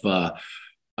process of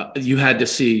you had to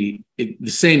see the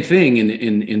same thing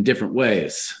in different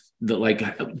ways.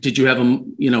 Did you have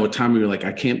a time where you're like,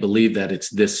 I can't believe that it's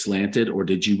this slanted, or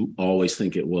did you always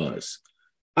think it was?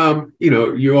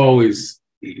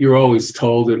 You're always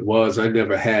told it was. I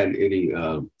never had any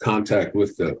contact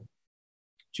with the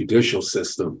judicial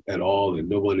system at all, and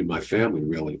no one in my family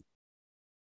really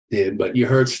did. But you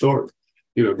heard stories.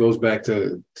 It goes back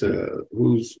to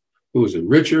who was it?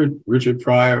 Richard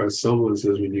Pryor, or someone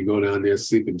says, when you go down there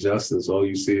seeking justice, all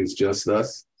you see is just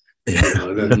us. That's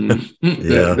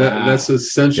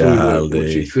essentially what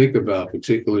you think about,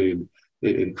 particularly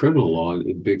in criminal law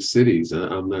in big cities.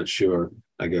 I'm not sure.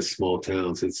 I guess small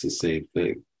towns, it's the same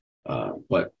thing.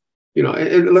 But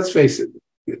and let's face it,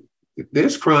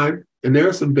 there's crime, and there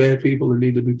are some bad people that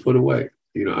need to be put away.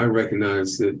 I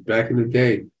recognize that back in the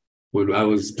day when I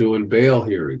was doing bail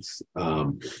hearings,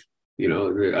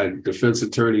 defense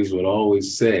attorneys would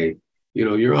always say,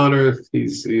 Your Honor,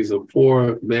 he's a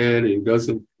poor man. He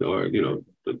doesn't, or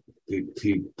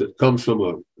he comes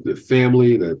from the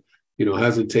family that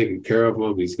hasn't taken care of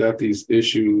him. He's got these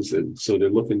issues, and so they're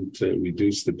looking to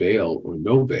reduce the bail or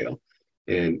no bail.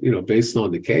 And based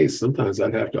on the case, sometimes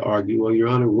I'd have to argue, well, Your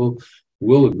Honor,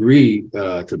 we'll agree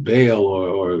to bail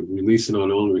or releasing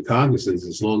on own recognizance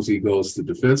as long as he goes to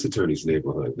defense attorney's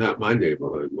neighborhood, not my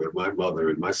neighborhood where my mother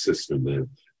and my sister live.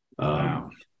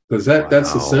 Because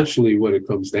that's essentially what it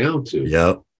comes down to.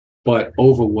 Yep. But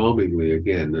overwhelmingly,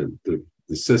 again,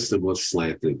 the system was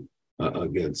slanted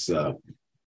against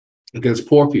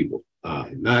poor people,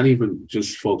 not even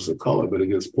just folks of color, but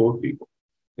against poor people.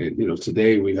 And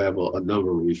today we have a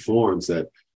number of reforms that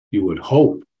you would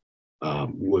hope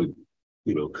would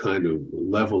kind of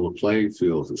level the playing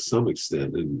field to some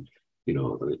extent, and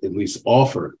at least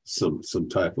offer some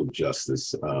type of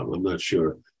justice. I'm not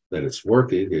sure that it's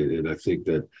working, and I think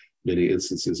that many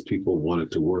instances people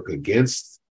wanted to work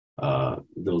against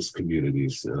those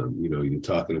communities. You're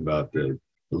talking about the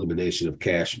elimination of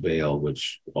cash bail,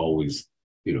 which always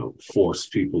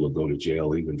forced people to go to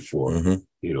jail even for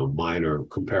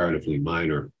comparatively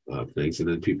minor things, and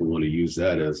then people want to use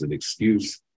that as an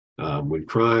excuse when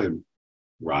crime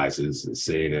rises and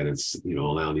saying that it's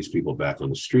allowing these people back on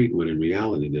the street, when in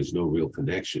reality there's no real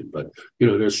connection. But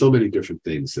there's so many different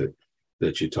things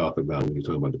that you talk about when you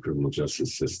talk about the criminal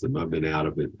justice system. I've been out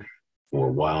of it for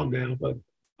a while now, but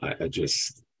I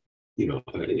just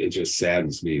it just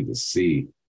saddens me to see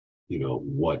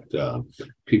what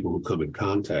people who come in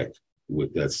contact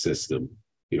with that system,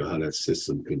 how that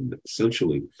system can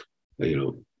essentially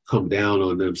come down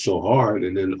on them so hard,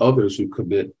 and then others who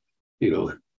commit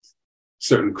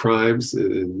certain crimes,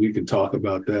 and we can talk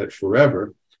about that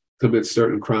forever, commit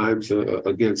certain crimes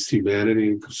against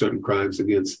humanity, certain crimes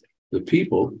against the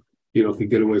people, can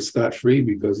get away scot-free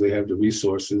because they have the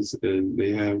resources and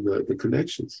they have the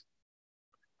connections.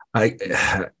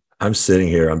 I'm sitting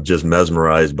here, I'm just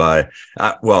mesmerized by,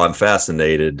 I'm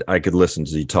fascinated. I could listen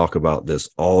to you talk about this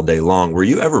all day long. Were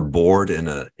you ever bored in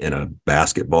a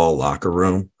basketball locker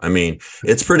room? I mean,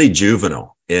 it's pretty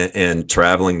juvenile in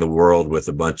traveling the world with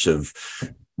a bunch of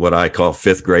what I call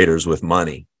fifth graders with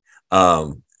money.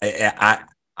 I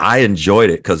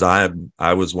enjoyed it because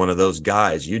I was one of those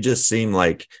guys. You just seemed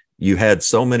like you had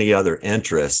so many other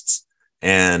interests.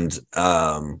 And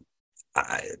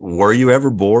were you ever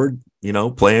bored,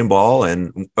 playing ball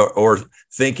or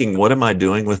thinking, what am I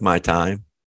doing with my time?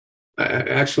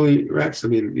 Actually, Rex, I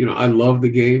love the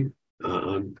game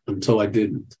until I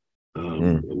didn't.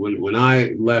 When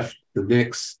I left the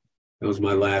Knicks, that was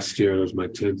my last year. It was my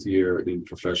 10th year in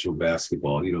professional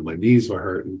basketball. My knees were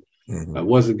hurting. Mm-hmm. I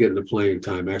wasn't getting the playing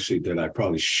time actually that I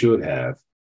probably should have.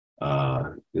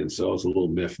 And so I was a little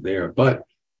miffed there. But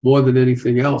more than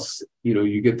anything else,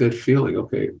 you get that feeling,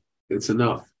 okay, it's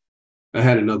enough. I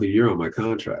had another year on my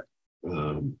contract,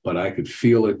 but I could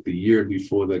feel it the year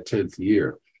before that 10th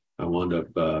year. I wound up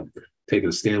taking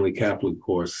a Stanley Kaplan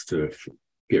course to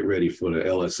get ready for the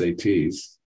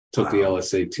LSATs. Took the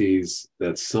LSATs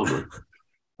that summer.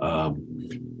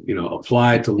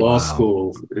 Applied to law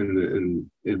school in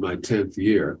my 10th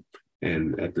year.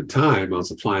 And at the time I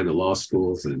was applying to law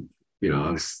schools, and,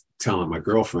 I was telling my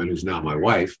girlfriend, who's now my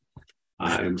wife,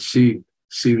 and she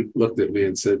looked at me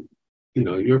and said,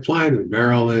 you're applying to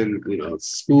Maryland,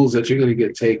 schools that you're going to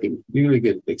get taken, you're going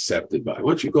to get accepted by.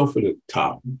 Why don't you go for the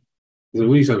top? Why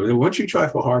don't you try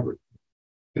for Harvard?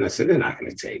 And I said, they're not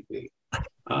going to take me.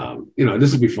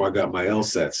 This is before I got my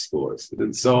LSAT scores.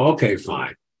 And so, okay,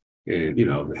 fine. And,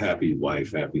 happy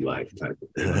wife, happy life type of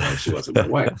thing. She wasn't my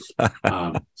wife.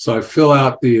 So I fill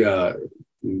out the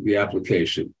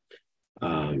application.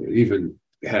 Even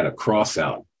had a cross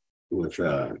out with,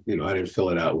 I didn't fill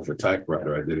it out with a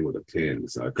typewriter. I did it with a pen.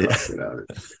 So I crossed it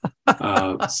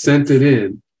out. Sent it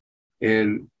in.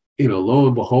 And, lo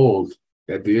and behold,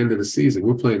 at the end of the season,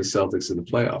 we're playing the Celtics in the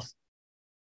playoffs.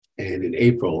 And in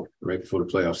April, right before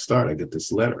the playoffs start, I get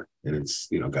this letter, and it's,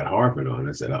 got Harvard on it.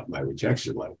 I said, my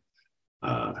rejection letter.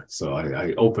 So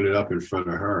I opened it up in front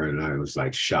of her, and I was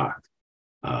like shocked.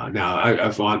 Now I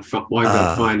wound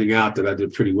up finding out that I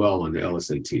did pretty well on the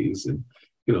LSATs and,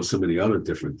 some of the other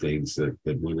different things that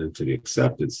went into the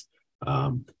acceptance.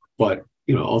 But,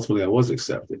 ultimately I was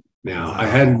accepted. Now I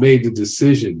hadn't made the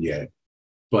decision yet,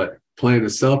 but playing the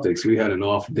Celtics, we had an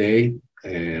off day.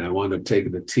 And I wound up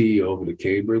taking the T over to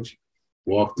Cambridge,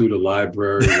 walked through the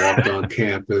library, walked on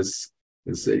campus,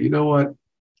 and said, you know what?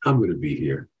 I'm going to be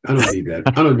here. I don't need that.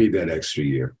 I don't need that extra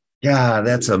year. Yeah,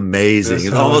 that's amazing.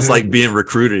 It's almost like being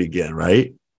recruited again,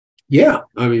 right? Yeah.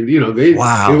 I mean,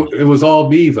 wow. It was all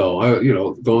me, though.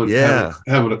 Going,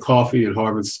 having a coffee in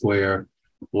Harvard Square,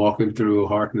 walking through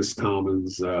Harkness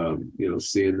Commons,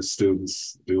 seeing the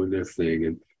students doing their thing.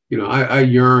 And, I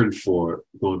yearned for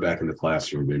going back in the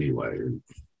classroom anyway. And,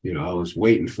 I was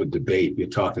waiting for debate. You're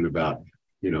talking about,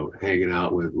 hanging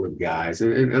out with guys.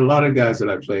 And a lot of guys that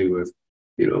I played with,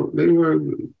 they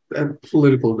had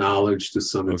political knowledge to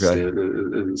some extent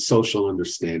and social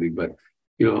understanding. But,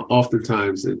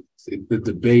 oftentimes the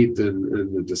debate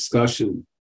and the discussion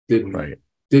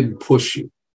didn't push you.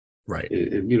 Right.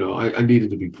 And I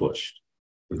needed to be pushed.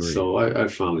 And so I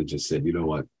finally just said, you know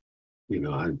what?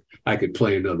 I could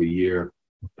play another year,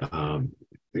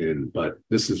 but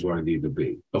this is where I need to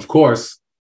be. Of course,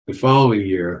 the following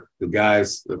year, the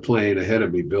guys playing ahead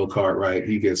of me, Bill Cartwright,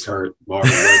 he gets hurt.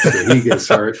 Marvin Webster, he gets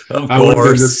hurt. I was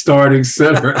in the starting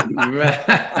center.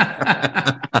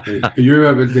 You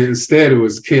remember, instead it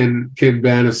was Ken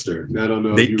Bannister. I don't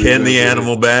know. Ken the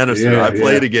Animal Bannister. Yeah, I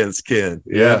played against Ken.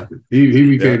 Yeah.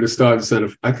 He became the starting center.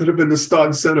 I could have been the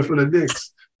starting center for the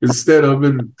Knicks. Instead, I'm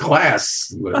in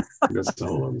class. But that's the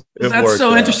whole That's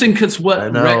so interesting because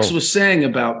what Rex was saying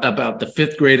about the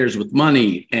fifth graders with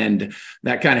money and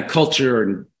that kind of culture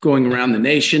and going around the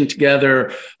nation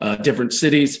together, different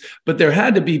cities. But there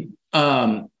had to be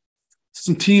some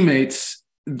teammates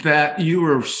that you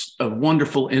were a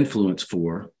wonderful influence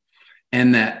for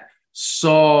and that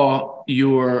saw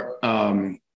your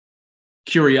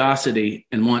curiosity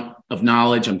and want of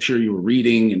knowledge. I'm sure you were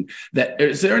reading, and that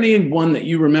is there anyone that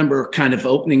you remember kind of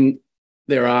opening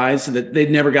their eyes that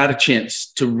they'd never got a chance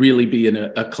to really be in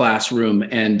a classroom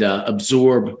and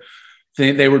absorb?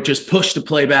 They were just pushed to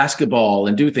play basketball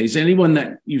and do things. Anyone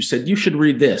that you said you should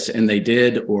read this and they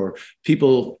did, or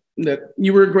people that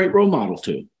you were a great role model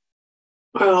to?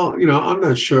 Well, I'm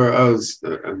not sure I was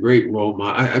a great role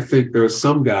model. I think there are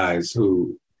some guys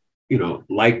who,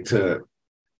 like to,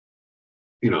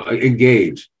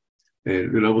 engage.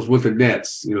 And I was with the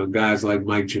Nets, guys like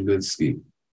Mike Jaminski,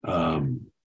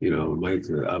 Mike,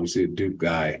 obviously a Duke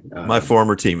guy. My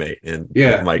former teammate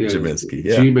Mike Jaminski.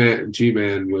 Yeah.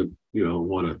 G-Man would,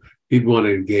 he'd want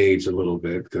to engage a little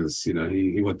bit because,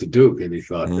 he went to Duke and he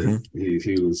thought that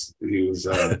he was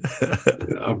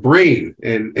a brain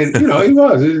and he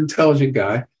was an intelligent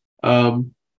guy.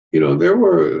 There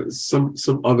were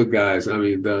some other guys. I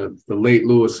mean, the late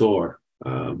Louis Orr,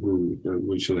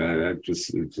 it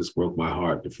just broke my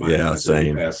heart to find out that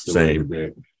he passed away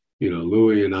today.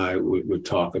 Louis and I would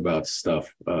talk about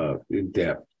stuff in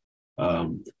depth.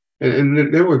 And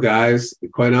there were guys,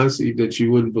 quite honestly, that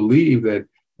you wouldn't believe that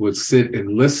would sit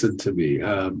and listen to me.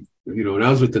 When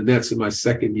I was with the Nets in my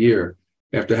second year,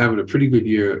 after having a pretty good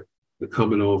year,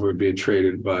 coming over and being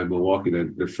traded by Milwaukee,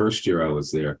 the first year I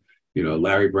was there,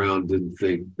 Larry Brown didn't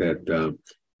think that,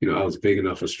 I was big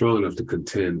enough or strong enough to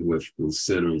contend with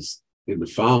centers in the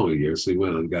following year. So he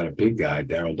went and got a big guy,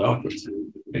 Darryl Dawkins.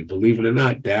 And believe it or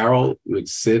not, Darryl would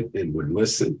sit and would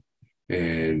listen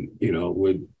and,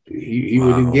 would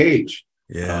engage.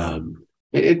 Yeah.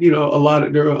 There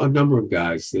are a number of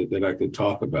guys that I could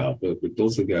talk about, but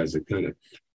those are guys that kind of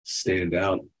stand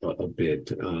out a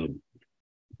bit.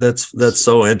 That's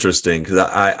so interesting because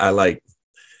I like,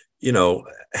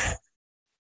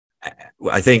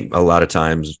 I think a lot of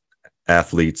times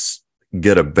athletes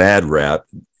get a bad rap.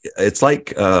 It's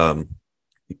like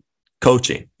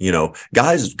coaching.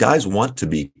 Guys want to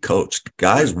be coached.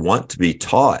 Guys want to be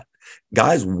taught.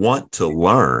 Guys want to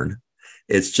learn.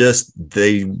 It's just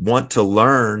they want to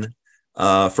learn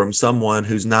from someone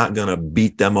who's not going to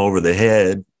beat them over the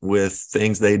head with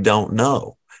things they don't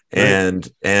know. Right.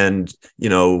 And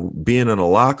being in a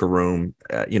locker room,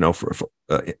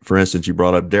 for instance, you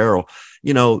brought up Daryl,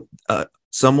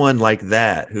 someone like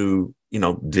that who,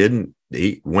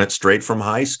 he went straight from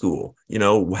high school,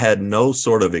 had no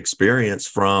sort of experience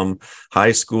from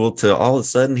high school to all of a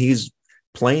sudden he's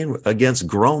playing against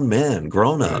grown men,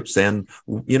 grown-ups. And,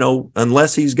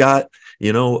 unless he's got,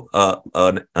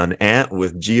 an aunt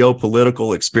with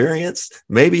geopolitical experience,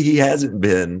 maybe he hasn't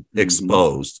been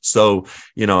exposed. So,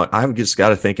 I've just got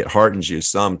to think it hardens you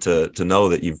some to know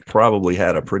that you've probably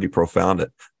had a pretty profound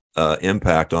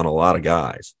impact on a lot of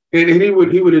guys. And he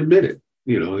would admit it.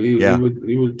 He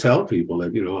would tell people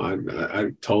that,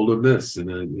 I told him this, and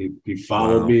then he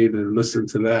followed me and listened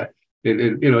to that.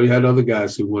 And you had other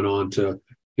guys who went on to,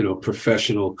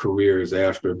 professional careers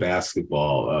after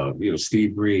basketball.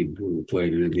 Steve Green, who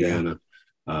played in Indiana,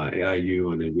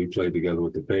 IU, and then we played together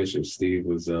with the Pacers. Steve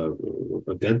was a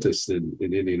dentist in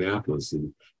Indianapolis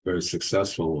and very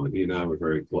successful one. He and I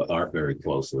are very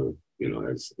close,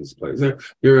 as players.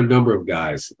 There are a number of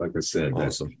guys, like I said,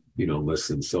 awesome. That,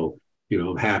 listen. So,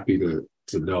 I'm happy to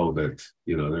know that,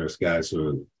 there's guys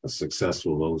who are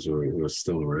successful, those who are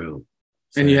still around.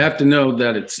 And you have to know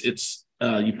that it's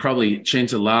you probably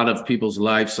changed a lot of people's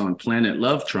lives on Planet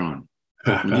Lovetron.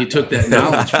 When you took that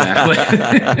knowledge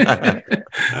back.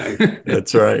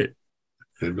 That's right.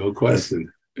 And no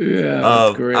question. Yeah,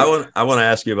 that's great. I want to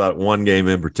ask you about one game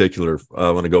in particular. I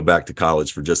want to go back to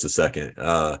college for just a second.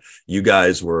 You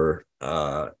guys were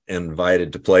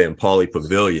invited to play in Pauley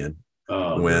Pavilion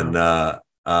and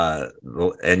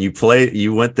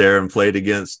you went there and played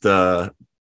against the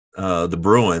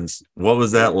Bruins. What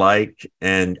was that like?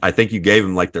 And I think you gave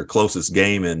them like their closest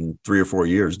game in 3 or 4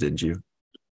 years, didn't you?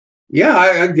 Yeah,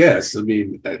 I guess. I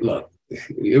mean, look,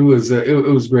 it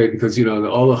was great because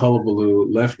all the hullabaloo.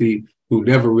 Lefty, who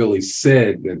never really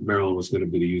said that Maryland was going to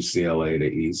be the UCLA of the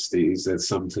East. He said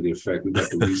something to the effect, we got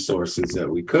the resources that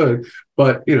we could,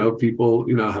 but people,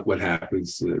 what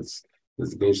happens is.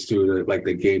 It goes through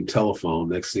the game telephone.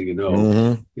 Next thing you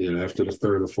know, after the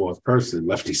third or fourth person,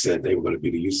 Lefty said they were going to be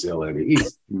the UCLA of the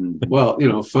East.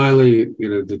 Well, finally,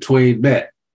 the twain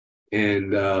met,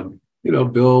 and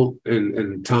Bill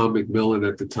and Tom McMillan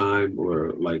at the time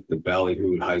were like the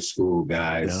ballyhooed high school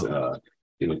guys. Yeah.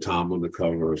 Tom on the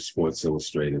cover of Sports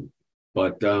Illustrated,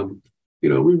 but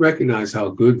we recognized how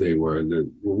good they were. And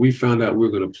when we found out we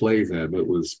were going to play them, it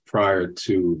was prior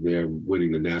to their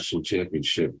winning the national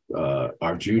championship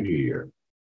our junior year.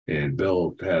 And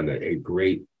Bill had a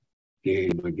great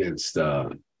game against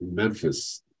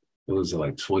Memphis. It was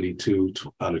like 22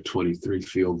 out of 23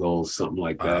 field goals, something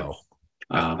like that.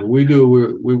 Wow. When we knew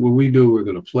we were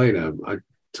going to play them, I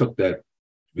took that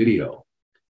video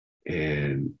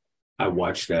and I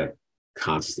watched that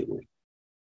constantly.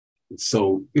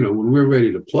 So, when we were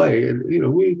ready to play, and,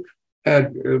 we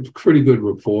had a pretty good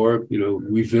rapport,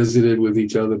 we visited with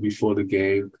each other before the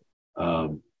game,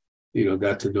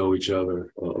 got to know each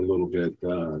other a little bit.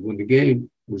 When the game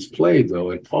was played,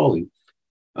 though, at Pauley,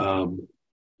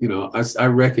 I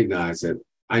recognized that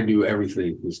I knew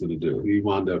everything he was going to do. He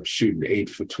wound up shooting 8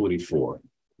 for 24.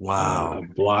 Wow.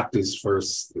 Blocked his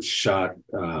first shot.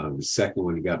 The second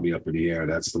one, he got me up in the air.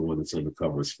 That's the one that's on the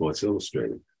cover of Sports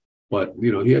Illustrated. But,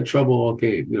 he had trouble all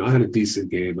game. I had a decent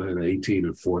game. I had 18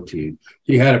 and 14.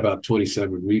 He had about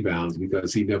 27 rebounds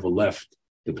because he never left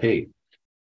the paint.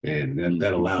 And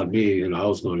that allowed me, I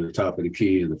was going to the top of the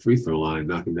key in the free throw line,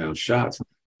 knocking down shots.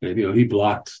 And, he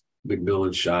blocked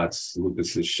McMillan's shots,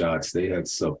 Lucas's shots. They had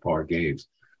subpar games.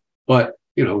 But,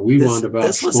 we wound up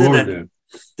outscoring them.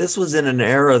 This was in an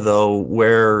era, though,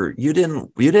 where you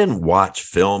didn't watch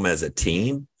film as a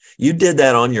team. You did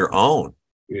that on your own.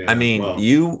 Yeah, I mean,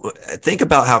 you think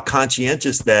about how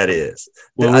conscientious that is.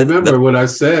 Well, remember what I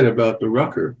said about the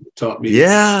Rucker taught me.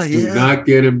 Do not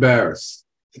get embarrassed.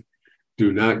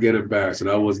 Do not get embarrassed. And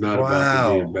I was not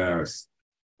about to be embarrassed.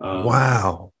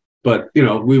 Wow. But,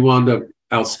 we wound up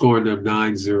outscoring them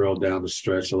 9-0 down the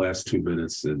stretch, the last 2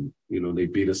 minutes. And, they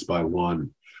beat us by 1.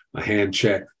 A hand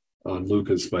check on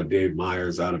Lucas by Dave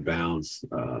Myers out of bounds.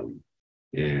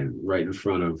 And right in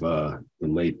front of the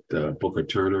late Booker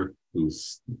Turner,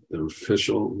 who's the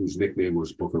official, whose nickname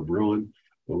was Booker Bruin.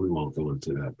 Well, we won't go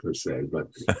into that per se, but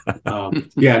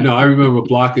I remember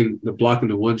blocking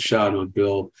the one shot on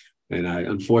Bill, and I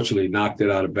unfortunately knocked it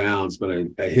out of bounds, but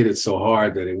I hit it so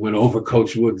hard that it went over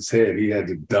Coach Wooden's head. He had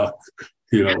to duck,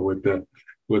 with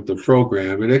with the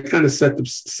program, and it kind of set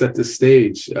the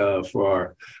stage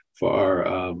for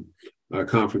our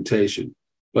confrontation.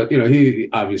 But he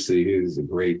obviously is a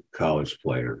great college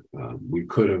player. We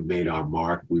could have made our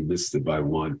mark. We missed it by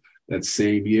one. That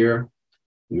same year,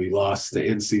 we lost to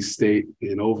NC State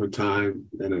in overtime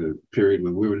in a period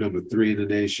when we were number 3 in the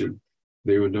nation.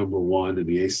 They were number 1 in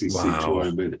the ACC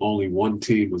tournament. Only one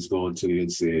team was going to the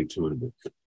NCAA tournament.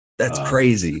 That's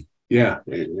crazy. Yeah,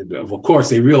 and of course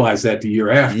they realized that the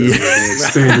year after when they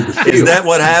expanded the field. Is that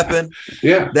what happened?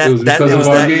 Yeah, it was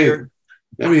that year.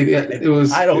 I mean, it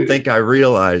was. I don't think I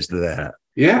realized that.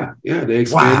 Yeah, they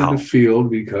expanded the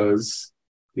field because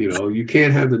you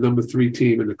can't have the number 3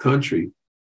 team in the country,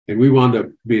 and we wound up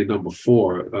being number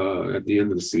 4 at the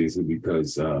end of the season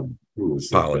because who was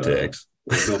politics?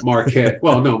 Marquette.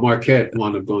 Well, no, Marquette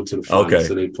wound up going to the finals,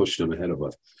 so they pushed them ahead of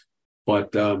us.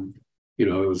 But it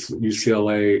was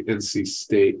UCLA, NC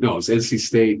State. No, it was NC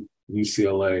State,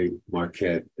 UCLA,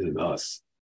 Marquette, and us.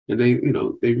 And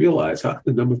they realized, how can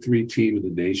the number 3 team in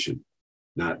the nation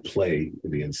not play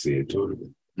in the NCAA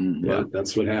tournament? Mm-hmm. Yeah,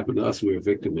 that's what happened to us. We were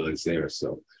victimized there.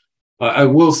 So I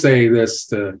will say this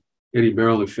to any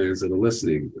Maryland fans that are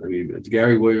listening. I mean,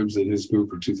 Gary Williams and his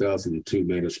group in 2002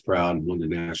 made us proud and won the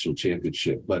national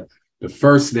championship. But the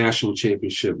first national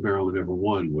championship Maryland ever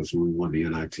won was when we won the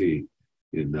NIT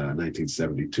in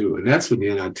 1972. And that's when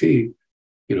the NIT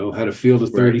had a field of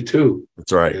 32.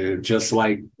 That's right. And just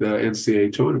like the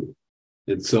NCAA tournament.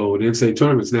 And so the NCAA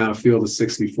tournament is now a field of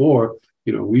 64.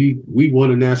 We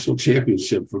won a national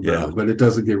championship from Maryland, but it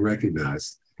doesn't get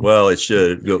recognized. Well, it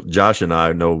should. Josh and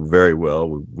I know very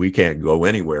well we can't go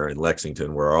anywhere in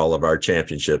Lexington where all of our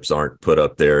championships aren't put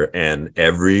up there. And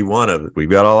every one of it, we've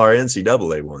got all our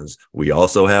NCAA ones. We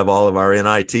also have all of our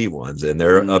NIT ones, and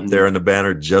they're up there in the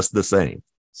banner just the same.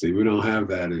 See, we don't have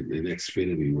that in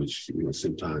Xfinity, which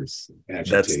sometimes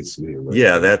agitates me.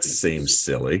 Yeah, that seems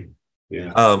silly.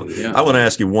 Yeah. I want to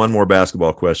ask you one more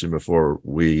basketball question before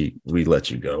we let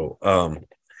you go.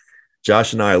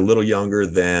 Josh and I are a little younger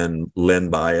than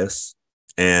Len Bias,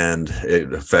 and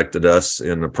it affected us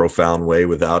in a profound way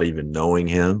without even knowing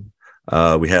him.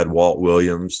 We had Walt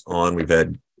Williams on. We've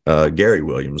had Gary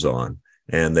Williams on,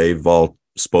 and they've all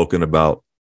spoken about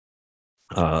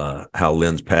how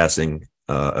Len's passing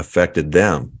affected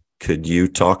them. Could you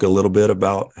talk a little bit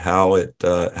about how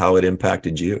it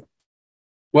impacted you?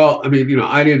 Well, I mean,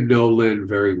 I didn't know Len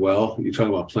very well. You're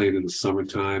talking about playing in the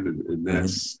summertime, and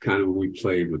that's kind of when we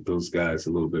played with those guys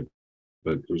a little bit,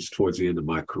 but it was towards the end of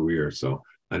my career, so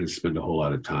I didn't spend a whole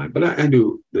lot of time. But I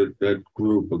knew that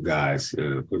group of guys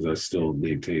because I still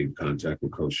maintain contact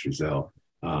with Coach Giselle.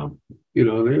 They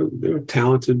were a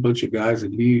talented bunch of guys,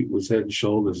 and he was head and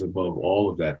shoulders above all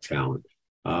of that talent.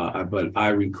 But I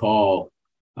recall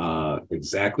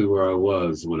exactly where I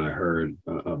was when I heard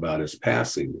about his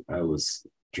passing. I was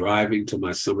driving to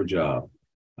my summer job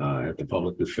at the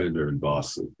Public Defender in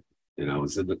Boston. And I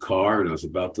was in the car and I was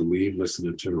about to leave,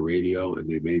 listening to the radio, and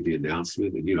they made the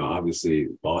announcement. And, obviously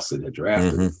Boston had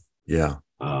drafted. Mm-hmm. Yeah.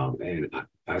 And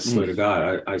I swear to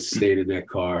God, I stayed in that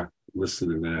car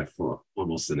listening to that for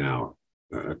almost an hour.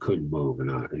 I couldn't move,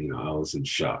 and I was in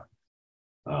shock.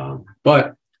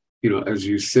 But as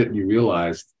you sit and you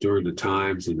realize during the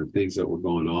times and the things that were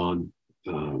going on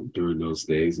during those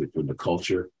days and from the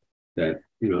culture, that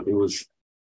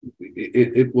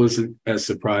it wasn't as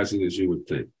surprising as you would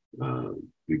think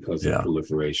because of the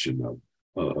proliferation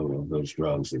of those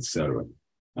drugs, etc.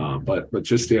 But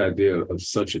just the idea of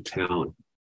such a talent,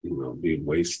 being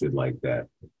wasted like that,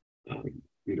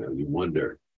 you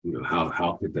wonder,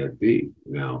 how could that be?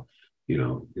 Now,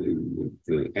 in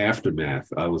the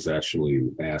aftermath, I was actually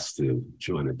asked to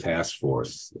join a task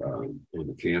force on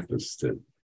the campus to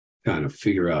kind of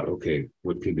figure out, okay,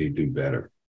 what can they do better?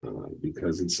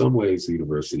 Because in some ways, the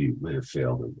university may have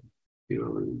failed them.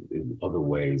 In other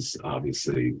ways,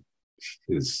 obviously,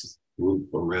 his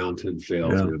group around him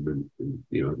failed him, and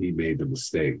he made the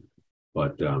mistake.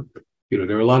 But there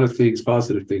are a lot of things,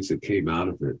 positive things that came out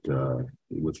of it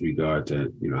with regard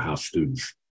to how student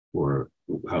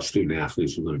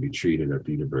athletes were going to be treated at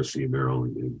the University of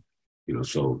Maryland, and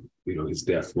so his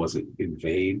death wasn't in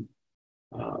vain,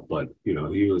 but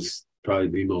he was probably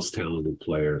the most talented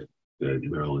player that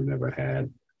Maryland ever had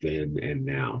then and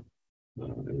now,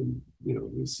 and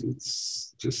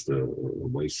it's just a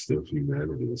waste of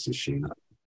humanity. It's a shame.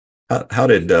 How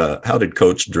did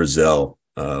Coach Drizel,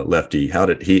 Lefty? How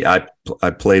did he? I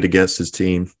played against his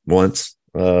team once.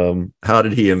 How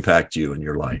did he impact you in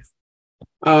your life?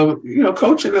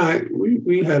 Coach and I,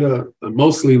 we had a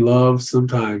mostly love,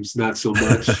 sometimes not so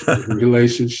much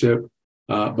relationship.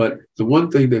 But the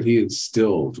one thing that he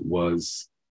instilled was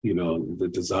the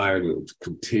desire to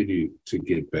continue to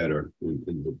get better and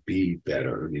to be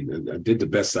better. I mean, I did the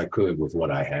best I could with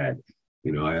what I had.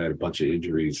 I had a bunch of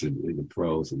injuries in the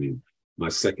pros. I mean, my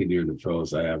second year in the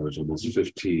pros, I averaged almost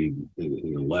 15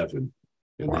 in 11.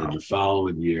 And then the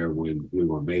following year, when we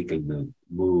were making the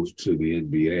move to the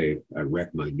NBA, I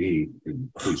wrecked my knee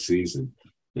in preseason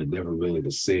and never really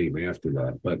the same after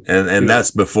that. But and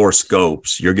that's before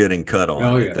scopes. You're getting cut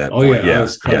on at that point. I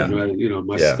was cut. Right?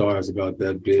 My scar is about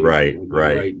that big. Right. On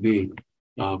my right knee.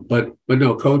 But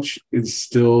no, Coach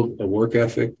instilled a work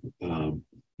ethic.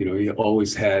 He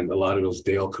always had a lot of those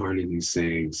Dale Carnegie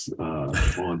sayings on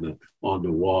the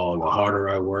wall. The harder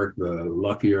I work, the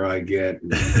luckier I get.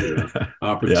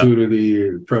 Opportunity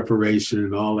and preparation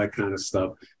and all that kind of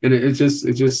stuff. And it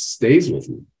just stays with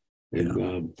me.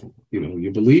 And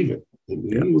you believe it.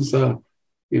 And he was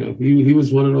he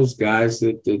was one of those guys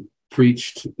that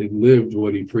preached and lived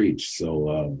what he preached.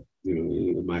 So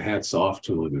my hat's off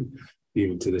to him. And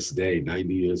even to this day,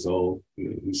 90 years old,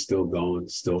 he's still going,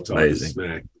 still talking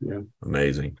smack. Yeah.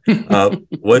 Amazing.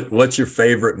 What's your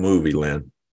favorite movie, Len?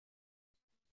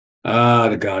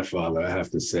 The Godfather, I have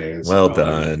to say. Well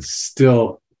done. It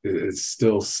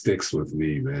still sticks with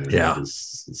me, man. Yeah.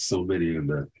 There's so many of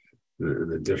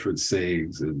the different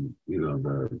sayings and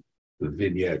the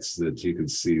vignettes that you can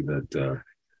see that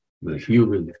the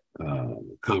human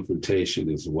confrontation,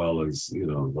 as well as the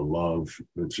love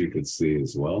that you can see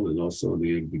as well, and also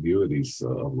the ambiguities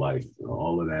of life,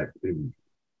 all of that in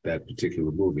that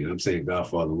particular movie. And I'm saying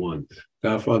Godfather 1.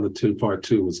 Godfather 2 Part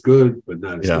 2 was good, but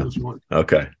not as good as 1.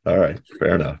 Okay, all right,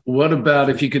 fair enough. What about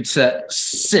if you could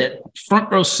sit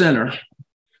front row center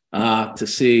to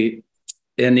see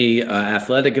any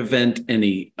athletic event,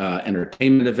 any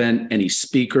entertainment event, any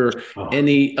speaker,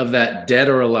 any of that, dead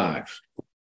or alive?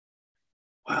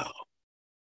 Wow.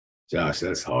 Josh,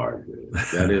 that's hard, man.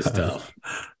 That is tough.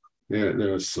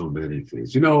 There are so many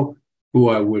things. Who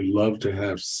I would love to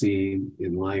have seen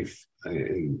in life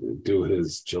and do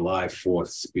his July 4th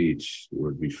speech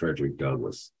would be Frederick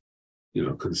Douglass.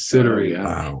 Considering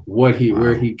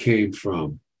where he came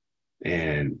from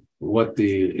and what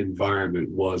the environment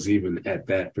was even at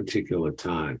that particular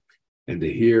time. And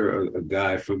to hear a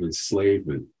guy from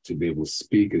enslavement to be able to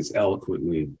speak as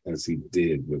eloquently as he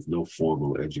did with no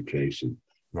formal education,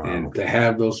 and to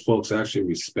have those folks actually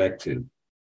respect him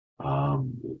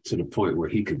to the point where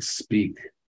he could speak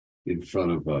in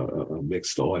front of a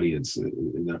mixed audience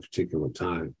in that particular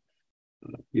time.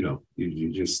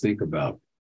 You just think about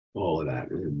all of that.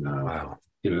 And,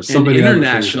 and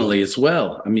internationally as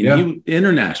well. I mean,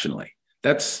 internationally,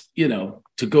 that's,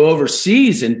 to go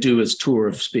overseas and do his tour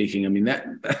of speaking. I mean,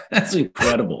 that's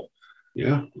incredible.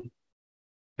 Yeah.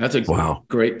 That's a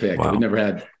great pick. We never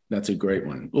had, that's a great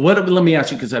one. Let me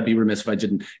ask you, because I'd be remiss if I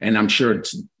didn't, and I'm sure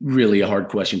it's really a hard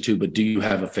question too, but do you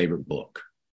have a favorite book?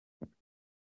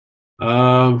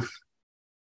 As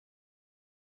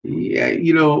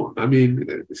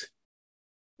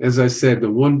I said, the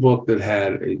one book that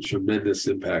had a tremendous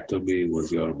impact on me was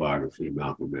the autobiography of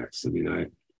Malcolm X. I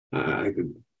mean, I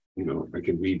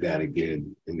can read that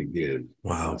again and again.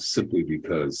 Wow. Simply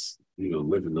because,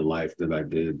 living the life that I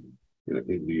did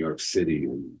in New York City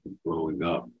and growing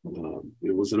up,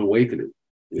 it was an awakening.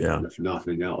 If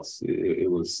nothing else, it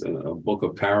was a book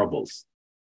of parables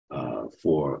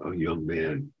for a young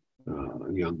man,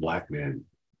 a young Black man,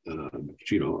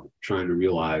 trying to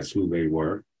realize who they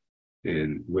were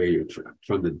and where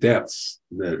from the depths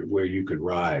where you could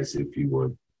rise if you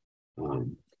would.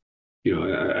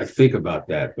 I think about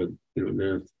that, but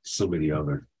there are so many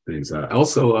other things.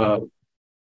 Also,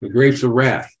 The Grapes of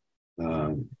Wrath,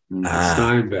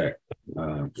 Steinbeck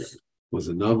was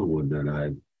another one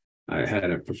that I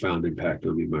had a profound impact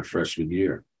on me my freshman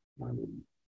year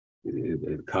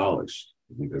in college,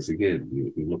 because again,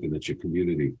 you're looking at your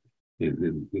community,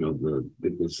 and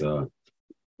it was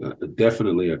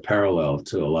definitely a parallel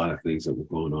to a lot of things that were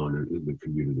going on in the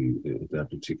community at that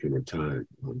particular time.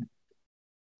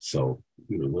 So,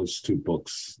 those two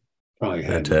books probably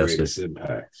had the greatest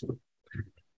impact. So.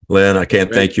 Len, I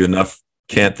can't thank you enough.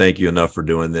 Can't thank you enough for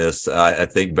doing this. I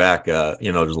think back, there's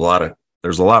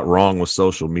a lot wrong with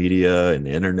social media and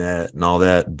the internet and all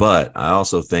that. But I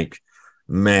also think,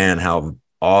 man, how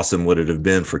awesome would it have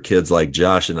been for kids like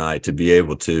Josh and I to be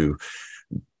able to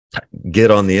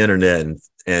get on the internet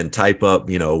and type up,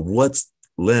 what's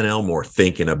Len Elmore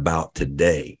thinking about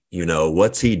today?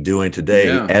 What's he doing today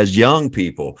as young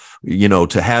people,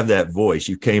 to have that voice.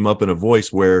 You came up in a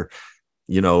voice where,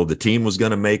 the team was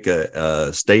going to make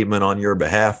a statement on your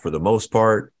behalf for the most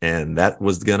part, and that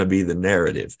was going to be the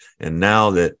narrative. And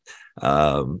now that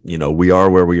We are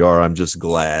where we are. I'm just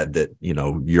glad that,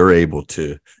 you're able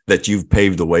to, that you've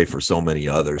paved the way for so many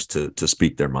others to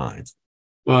speak their minds.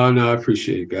 Well, no, I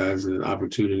appreciate it, guys. The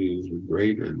opportunity is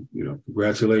great. And,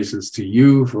 congratulations to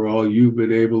you for all you've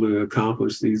been able to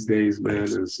accomplish these days, man.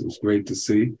 It's great to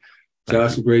see.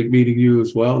 Josh, great meeting you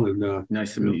as well. And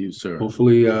nice to meet you, sir.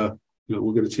 Hopefully,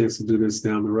 we'll get a chance to do this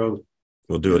down the road.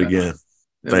 We'll do it again.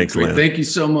 Thanks, Len. Thank you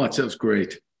so much. That was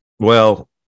great. Well,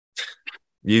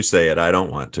 you say it. I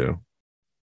don't want to.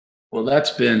 Well,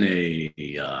 that's been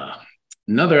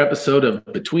another episode of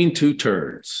Between Two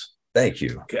Turds. Thank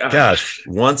you. Gosh,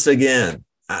 once again,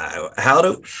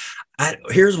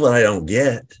 here's what I don't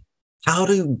get. How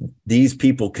do these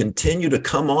people continue to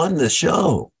come on the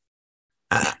show?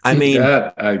 I mean,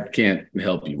 that I can't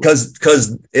help you with.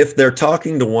 Because if they're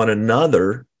talking to one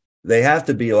another, they have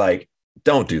to be like,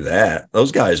 don't do that.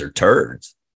 Those guys are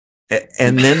turds.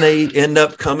 And then they end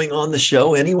up coming on the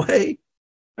show anyway.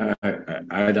 I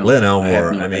don't. Len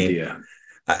Elmore, idea.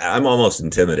 I'm almost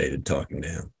intimidated talking to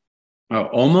him. Oh,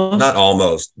 almost? Not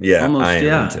almost. Yeah. Almost, I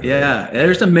am. Yeah.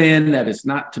 There's a man that is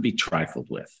not to be trifled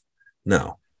with.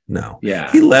 No.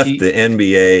 Yeah. He left the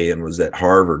NBA and was at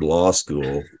Harvard Law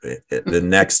School the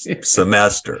next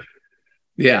semester.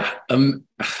 Yeah.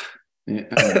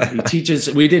 He teaches,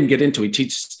 we didn't get into,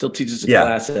 still teaches a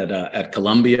class at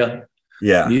Columbia.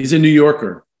 Yeah. He's a New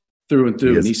Yorker through and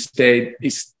through. And he stayed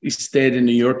in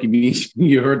New York.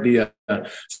 You heard the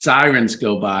sirens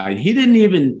go by. He didn't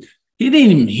even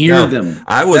hear them.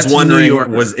 I was wondering,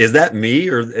 is that me?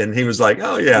 And he was like,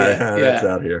 oh yeah, that's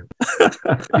out here.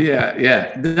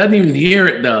 yeah. Doesn't even hear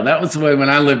it though. That was the way when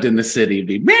I lived in the city, it'd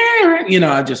be,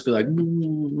 I'd just be like,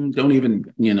 don't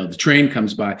even, the train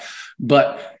comes by.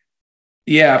 But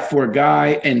yeah, for a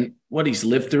guy and what he's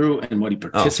lived through and what he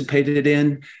participated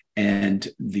in and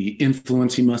the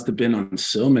influence he must have been on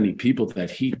so many people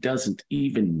that he doesn't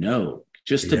even know,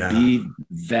 just to be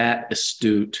that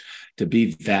astute, to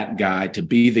be that guy, to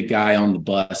be the guy on the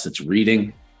bus that's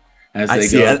reading as they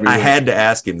go. I had to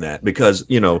ask him that because,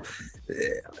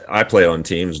 I play on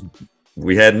teams.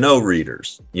 We had no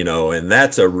readers, and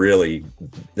that's a really,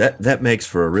 that makes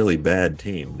for a really bad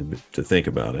team to think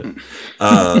about it.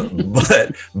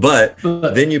 But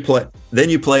then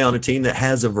you play on a team that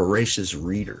has a voracious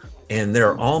reader, and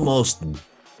they're almost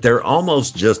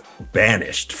just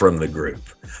banished from the group.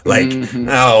 Like,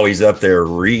 oh, he's up there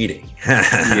reading.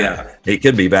 Yeah. He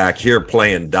could be back here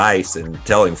playing dice and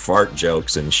telling fart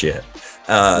jokes and shit.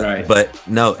 Right. But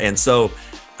no, and so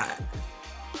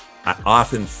I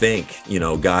often think,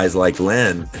 guys like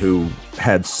Len, who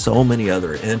had so many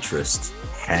other interests,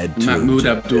 had to. Mahmoud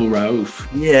Abdul-Rauf.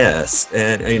 Yes.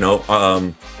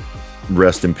 And,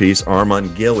 rest in peace,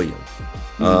 Armand Gilliam.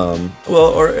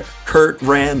 Or Kurt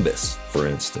Rambis, for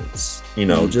instance.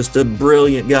 Just a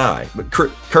brilliant guy. But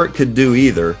Kurt could do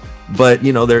either. But,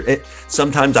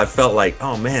 sometimes I felt like,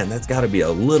 oh, man, that's got to be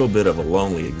a little bit of a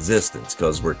lonely existence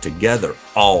because we're together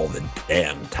all the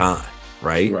damn time.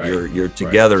 Right? You're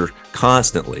together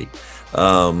constantly.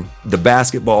 The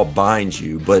basketball binds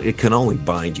you, but it can only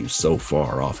bind you so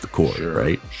far off the court,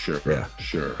 right? Sure. Yeah.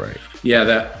 Sure. Right. Yeah,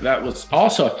 that was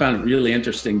also, I found it really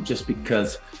interesting just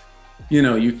because,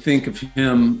 you think of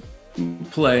him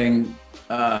playing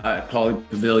at Pauley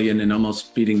Pavilion and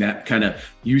almost beating that kind of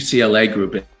UCLA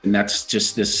group. And that's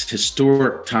just this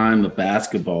historic time of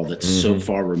basketball that's so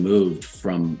far removed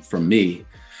from me.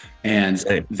 And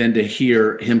then to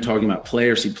hear him talking about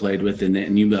players he played with, and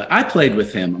you be like, I played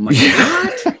with him. I'm like,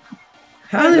 what?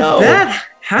 How did that?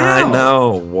 How? I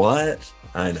know what?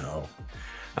 I know.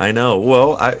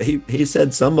 Well, he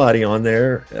said somebody on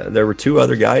there. There were two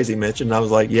other guys he mentioned. I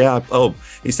was like, yeah. Oh,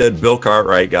 he said Bill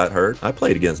Cartwright got hurt. I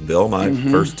played against Bill my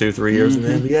first 2-3 years in the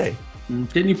NBA.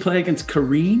 Didn't you play against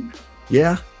Kareem?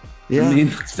 Yeah. I mean,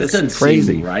 that doesn't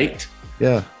crazy, seem right?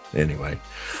 Yeah. Anyway.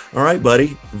 All right,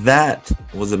 buddy. That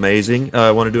was amazing.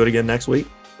 Want to do it again next week?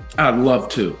 I'd love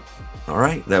to. All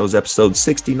right. That was episode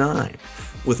 69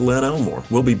 with Len Elmore.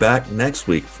 We'll be back next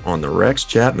week on the Rex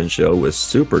Chapman Show with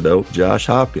super dope Josh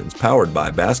Hopkins, powered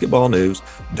by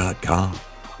basketballnews.com.